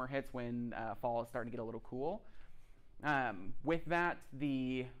after the summer hits when fall is starting to get a little cool. With that,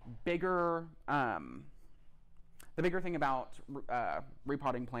 the bigger thing about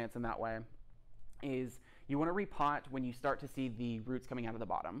repotting plants in that way is you want to repot when you start to see the roots coming out of the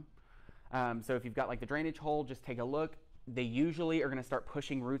bottom. So if you've got like the drainage hole, just take a look. They usually are going to start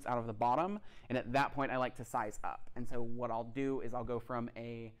pushing roots out of the bottom, and at that point I like to size up. And so what I'll do is I'll go from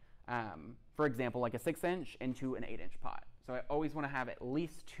a, for example, like a 6-inch into an 8-inch pot. So I always want to have at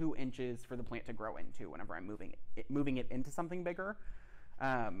least 2 inches for the plant to grow into whenever I'm moving it into something bigger.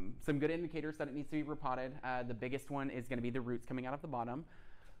 Some good indicators that it needs to be repotted. The biggest one is going to be the roots coming out of the bottom.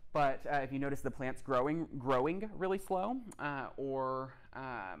 But if you notice the plant's growing really slow, or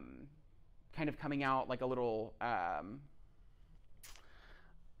kind of coming out like a little,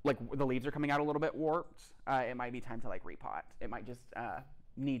 like the leaves are coming out a little bit warped, it might be time to like repot. It might just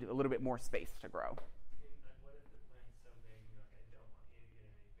need a little bit more space to grow. What if the plant's so big and you're like,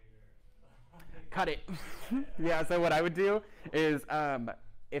 I don't want you to get any bigger? Cut it. Yeah, so what I would do is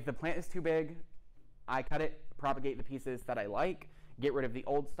if the plant is too big, I cut it, propagate the pieces that I like, get rid of the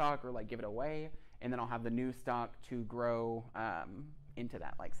old stock or like give it away, and then I'll have the new stock to grow into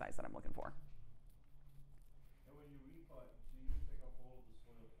that like size that I'm looking for. And when you repot, do you take up all of the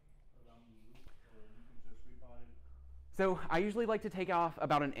soil around the root, or you can just repot it? So I usually like to take off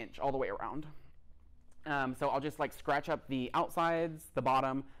about 1 inch all the way around. So I'll just like scratch up the outsides, the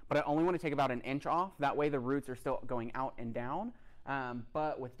bottom, but I only want to take about 1 inch off. That way the roots are still going out and down.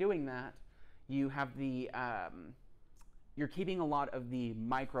 But with doing that, you have the, you're keeping a lot of the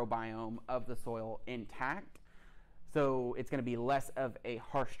microbiome of the soil intact. So it's going to be less of a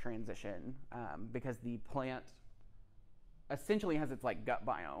harsh transition because the plant essentially has its like gut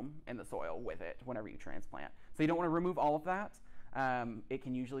biome in the soil with it whenever you transplant. So you don't want to remove all of that. It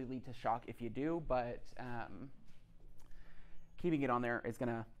can usually lead to shock if you do, but keeping it on there is going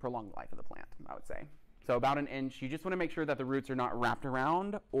to prolong the life of the plant, I would say. So about an inch. You just want to make sure that the roots are not wrapped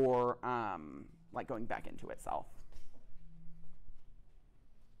around or like going back into itself.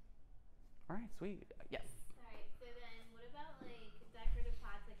 All right, sweet. Yes. Sorry. So then, what about like decorative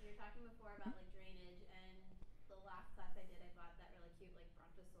pots? Like you were talking before about like drainage, and the last class I did, I bought that really cute like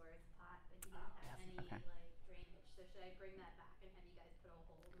brontosaurus pot, but you didn't have any like drainage. So should I bring that back and have you guys put a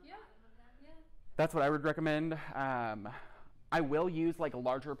hole in the bottom of them? Yeah. That's what I would recommend. I will use like a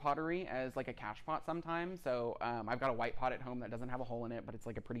larger pottery as like a cache pot sometimes. So I've got a white pot at home that doesn't have a hole in it, but it's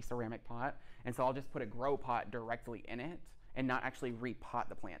like a pretty ceramic pot. And so I'll just put a grow pot directly in it and not actually repot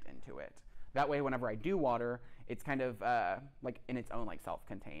the plant into it. That way, whenever I do water, it's kind of like in its own like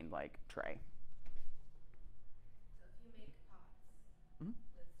self-contained like tray. So if you make pots with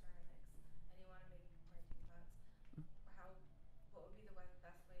ceramics and you want to make planting pots, what would be the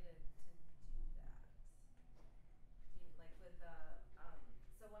best way to do that? Like with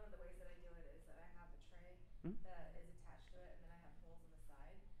so one of the ways that I do it is that I have a tray that is attached to it, and then I have holes on the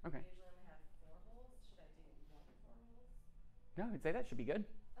side. Okay. I usually only have 4 holes. Should I do more than 4 holes? No, I'd say that should be good.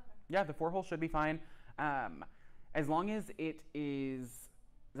 Okay. Yeah, the 4 holes should be fine. As long as it is,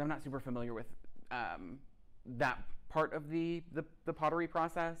 I'm not super familiar with that part of the pottery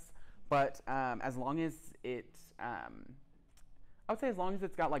process, but as long as it, I would say as long as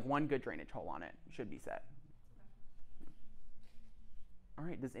it's got like one good drainage hole on it, should be set. Okay. All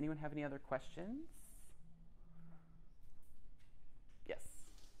right, does anyone have any other questions? Yes.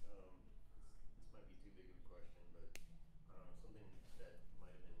 This might be too big of a question, but something that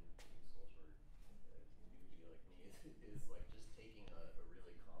might have been useful for a newbie like me is like just taking a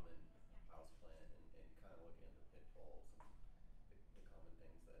really common house plant and kind of looking at the pitfalls and the common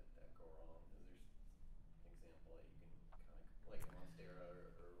things that go wrong. Is there an example that you can kind of like a monstera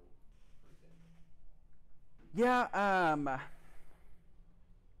or for example? Yeah.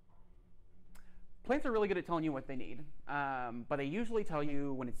 Plants are really good at telling you what they need, but they usually tell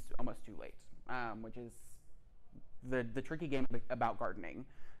you when it's almost too late, which is the tricky game about gardening.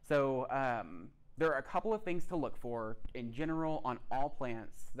 So there are a couple of things to look for in general on all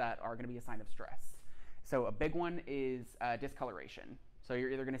plants that are going to be a sign of stress. So a big one is discoloration. So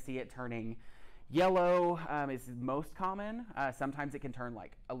you're either going to see it turning yellow is most common. Sometimes it can turn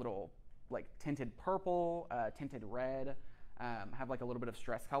like a little like tinted purple, tinted red, have like a little bit of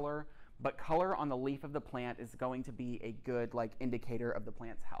stress color. But color on the leaf of the plant is going to be a good like indicator of the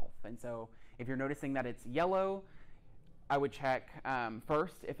plant's health. And so if you're noticing that it's yellow, I would check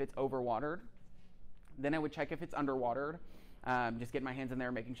first if it's overwatered. Then I would check if it's underwatered. Just get my hands in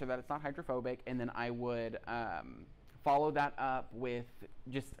there, making sure that it's not hydrophobic. And then I would follow that up with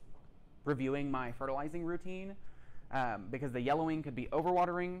just reviewing my fertilizing routine because the yellowing could be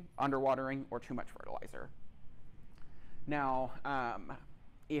overwatering, underwatering, or too much fertilizer. Now,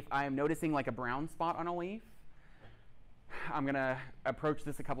 if I'm noticing like a brown spot on a leaf, I'm going to approach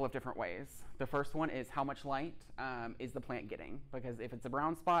this a couple of different ways. The first one is how much light is the plant getting? Because if it's a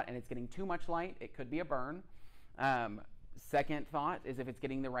brown spot and it's getting too much light, it could be a burn. Second thought is if it's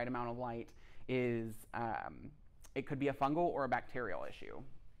getting the right amount of light, is it could be a fungal or a bacterial issue.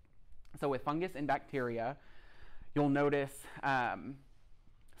 So with fungus and bacteria, you'll notice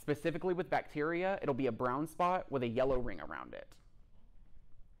specifically with bacteria, it'll be a brown spot with a yellow ring around it.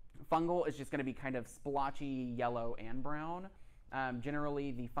 Fungal is just going to be kind of splotchy yellow and brown.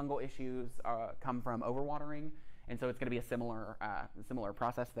 Generally, the fungal issues come from overwatering, and so it's going to be a similar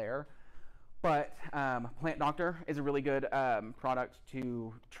process there. But Plant Doctor is a really good product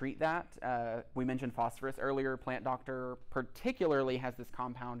to treat that. We mentioned phosphorus earlier. Plant Doctor particularly has this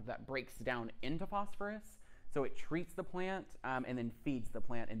compound that breaks down into phosphorus, so it treats the plant and then feeds the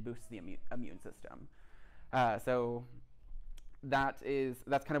plant and boosts the immune system. So that's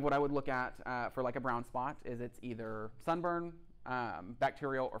kind of what I would look at for like a brown spot. Is it's either sunburn,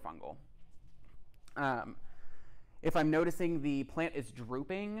 bacterial, or fungal. If I'm noticing the plant is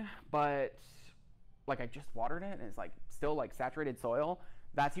drooping, but like I just watered it and it's like still like saturated soil,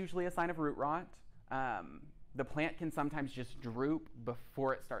 that's usually a sign of root rot. The plant can sometimes just droop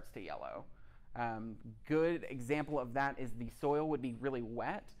before it starts to yellow. Good example of that is the soil would be really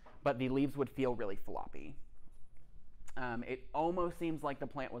wet, but the leaves would feel really floppy. It almost seems like the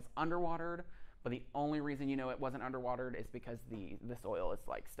plant was underwatered, but the only reason you know it wasn't underwatered is because the soil is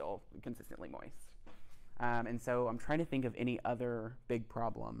like still consistently moist. And so I'm trying to think of any other big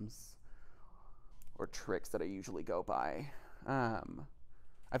problems or tricks that I usually go by.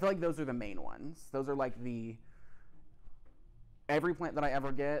 I feel like those are the main ones. Those are like every plant that I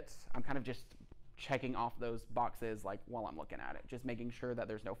ever get, I'm kind of just checking off those boxes like while I'm looking at it, just making sure that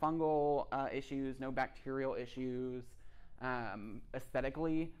there's no fungal issues, no bacterial issues.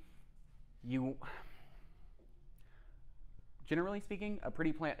 Aesthetically, generally speaking, a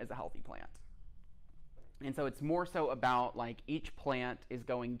pretty plant is a healthy plant. And so it's more so about like each plant is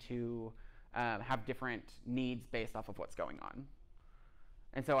going to have different needs based off of what's going on.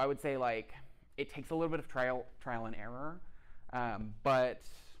 And so I would say like it takes a little bit of trial and error, but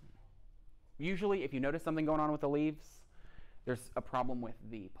usually if you notice something going on with the leaves, there's a problem with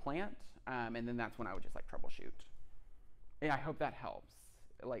the plant, and then that's when I would just like troubleshoot. Yeah, I hope that helps.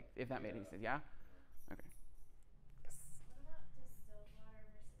 Like if that made any sense, yeah? Okay. Yes. What about distilled water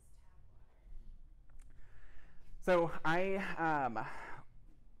versus tap water? So I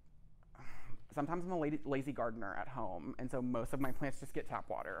sometimes I'm a lazy gardener at home, and so most of my plants just get tap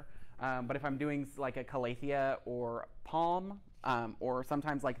water. But if I'm doing like a calathea or palm, or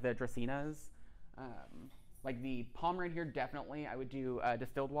sometimes like the dracaenas, like the palm right here, definitely I would do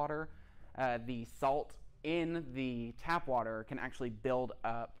distilled water. The salt in the tap water can actually build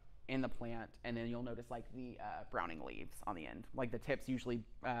up in the plant, and then you'll notice like the browning leaves on the end. Like the tips usually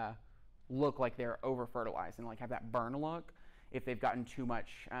look like they're over fertilized and like have that burn look if they've gotten too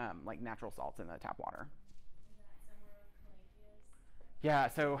much like natural salts in the tap water. Is that similar with calatheas? Yeah,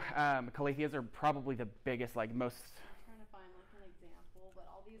 so calatheas are probably the biggest, like most. I'm trying to find like an example, but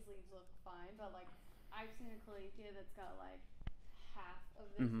all these leaves look fine. But like I've seen a calathea that's got like half of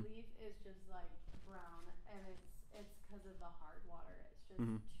this leaf is just like brown, and it's because of the hard water. It's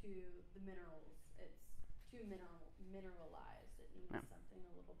just the minerals. It's too mineralized. It needs something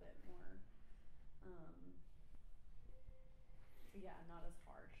a little bit more. Yeah, not as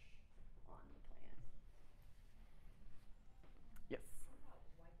harsh on the plant. Yes. What about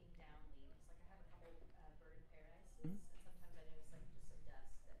wiping down leaves? Like I have a couple bird paradises, and sometimes I notice like just some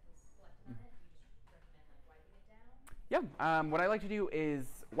dust that was collected on it. Do you just recommend like wiping it down? Yeah, what I like to do is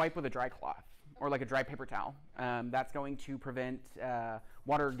wipe with a dry cloth or like a dry paper towel. That's going to prevent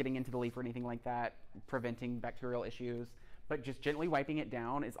water getting into the leaf or anything like that, preventing bacterial issues. But just gently wiping it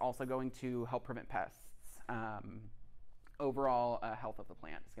down is also going to help prevent pests. Overall health of the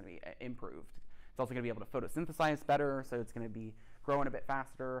plant is going to be improved. It's also going to be able to photosynthesize better, so it's going to be growing a bit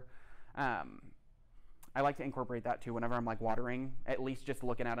faster. I like to incorporate that too whenever I'm like watering, at least just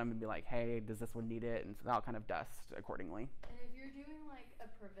looking at them and be like, hey, does this one need it? And so that'll kind of dust accordingly. And if you're doing like a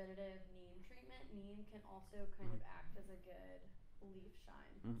preventative neem treatment, neem can also kind of act as a good leaf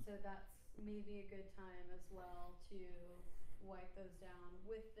shine. So that's maybe a good time as well to wipe those down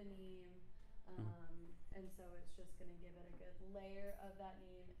with the neem. And so it's just going to give it a good layer of that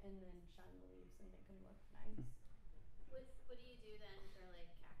neem and then shine the leaves and make them look nice. What do you do then for like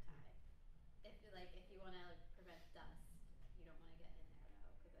cacti? If you want to like prevent dust, you don't want to get in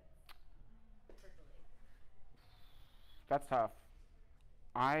there though because it's percolate. That's tough.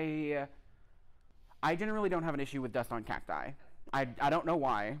 I generally don't have an issue with dust on cacti. I don't know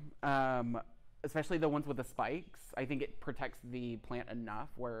why. Especially the ones with the spikes. I think it protects the plant enough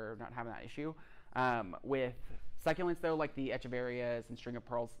where we're not having that issue. With succulents though, like the echeverias and string of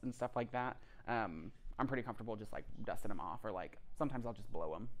pearls and stuff like that, I'm pretty comfortable just like dusting them off, or like sometimes I'll just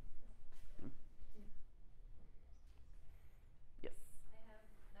blow them. Yes. I have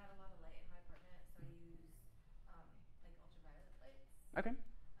not a lot of light in my apartment, so I use like ultraviolet lights. Okay.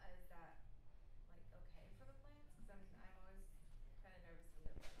 Is that like okay for the plants? Because I'm always kind of nervous to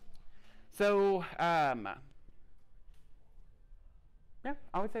live with them. So yeah,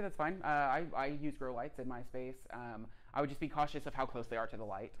 I would say that's fine. I use grow lights in my space. I would just be cautious of how close they are to the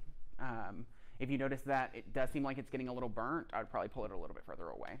light. If you notice that it does seem like it's getting a little burnt, I would probably pull it a little bit further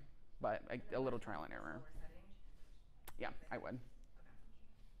away. But a little trial and error. Yeah, I would.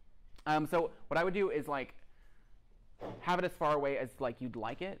 So what I would do is like have it as far away as like you'd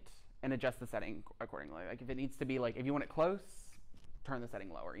like it, and adjust the setting accordingly. Like if it needs to be like, if you want it close, turn the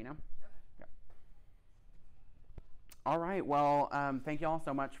setting lower, you know? Yeah. All right, well, thank you all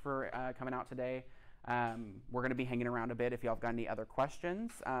so much for coming out today. We're gonna be hanging around a bit if y'all have got any other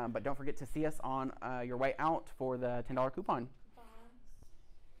questions, but don't forget to see us on your way out for the $10 coupon.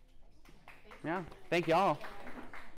 Yeah, thank y'all.